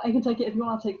me? I can take it if you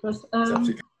want. I'll take first.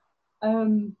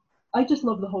 I just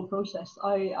love the whole process.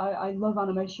 I love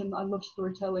animation. I love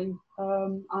storytelling,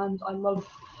 and I love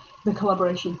the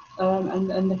collaboration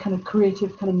and the kind of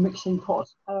creative kind of mixing pot.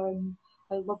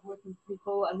 I love working with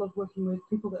people. I love working with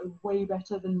people that are way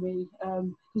better than me,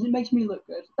 because it makes me look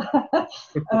good.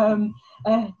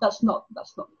 That's not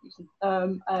the reason.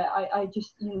 I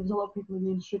just, there's a lot of people in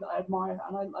the industry that I admire,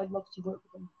 and I love to work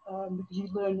with them, because you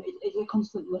learn. It's a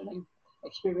constant learning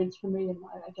experience for me, and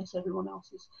I guess everyone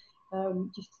else is.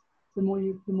 Just the more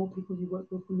people you work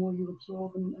with, the more you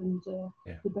absorb, and the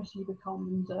better you become.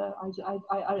 And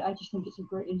I just think it's a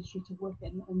great industry to work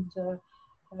in,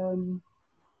 and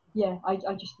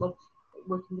I just love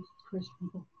working with creative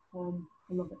people.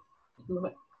 I love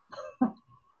it.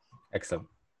 Excellent.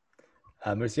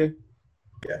 Mauricio?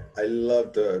 Yeah, I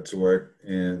love to work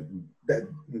in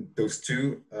those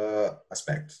two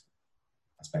aspects,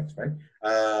 right?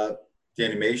 The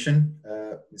animation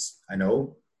is, I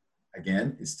know,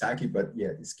 again, it's tacky, but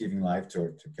it's giving life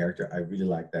to character. I really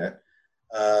like that.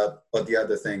 But the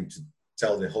other thing, to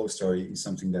tell the whole story, is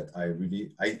something that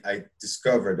I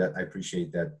discovered that I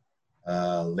appreciate that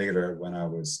later when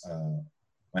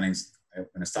I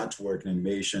started to work in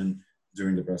animation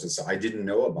during the process. So I didn't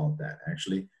know about that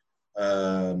actually.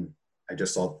 I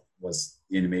just thought was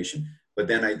the animation, but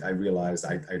then I realized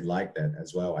I like that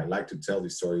as well. I like to tell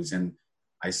these stories, and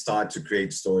I start to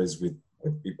create stories with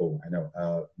people I know.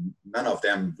 None of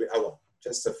them,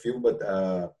 just a few, but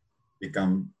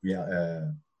become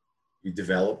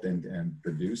developed and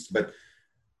produced. But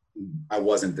I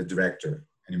wasn't the director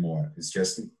anymore. It's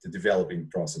just the developing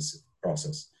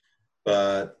process.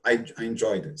 But I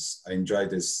enjoy this. I enjoy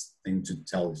this thing to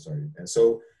tell the story. And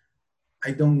so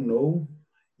I don't know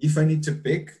if I need to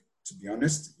pick. To be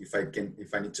honest, if I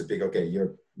need to pick, okay,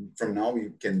 from now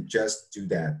you can just do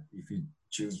that. If you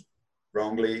choose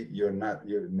wrongly, you're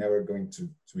never going to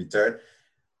return.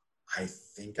 I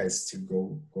think I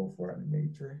still go for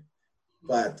animator,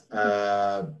 but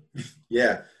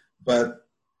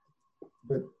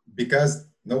but because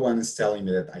no one is telling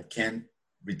me that I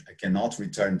cannot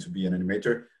return to be an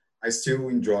animator, I still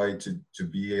enjoy to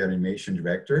be an animation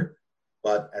director.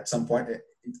 But at some point,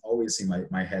 it's always in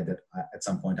my head that at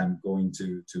some point I'm going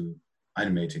to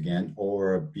animate again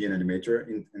or be an animator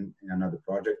in another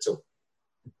project. So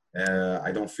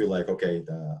I don't feel like, okay,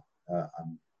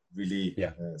 I'm really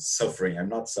suffering. I'm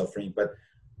not suffering, but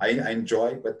I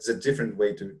enjoy, but it's a different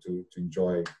way to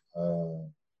enjoy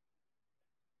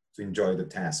the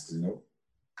tasks,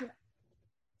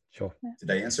 Sure. Did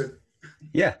I answer?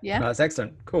 Yeah. No, that's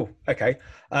excellent. Cool. Okay.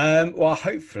 Well,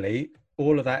 hopefully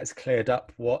all of that is cleared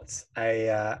up what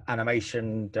a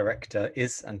animation director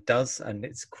is and does, and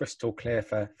it's crystal clear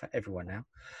for everyone now.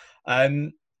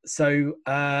 So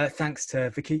thanks to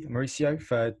Vicky and Mauricio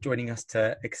for joining us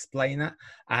to explain that,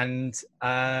 and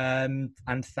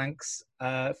thanks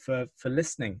for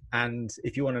listening. And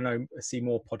if you want to see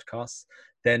more podcasts,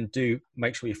 then do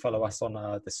make sure you follow us on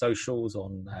the socials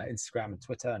on Instagram and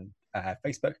Twitter and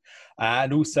Facebook.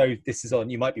 And also,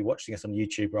 you might be watching us on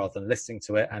YouTube rather than listening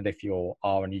to it. And if you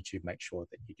are on YouTube, make sure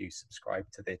that you do subscribe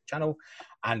to the channel.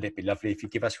 And it'd be lovely if you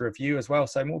give us a review as well,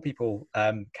 so more people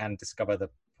can discover the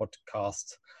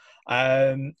podcast.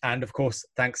 And of course,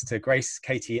 thanks to Grace,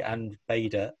 Katie, and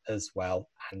Beda as well.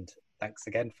 And thanks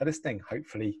again for listening.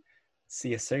 Hopefully see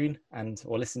you soon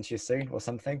or listen to you soon or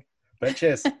something. But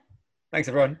cheers. Thanks,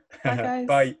 everyone. Bye, guys.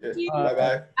 Bye.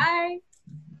 Bye-bye. Bye.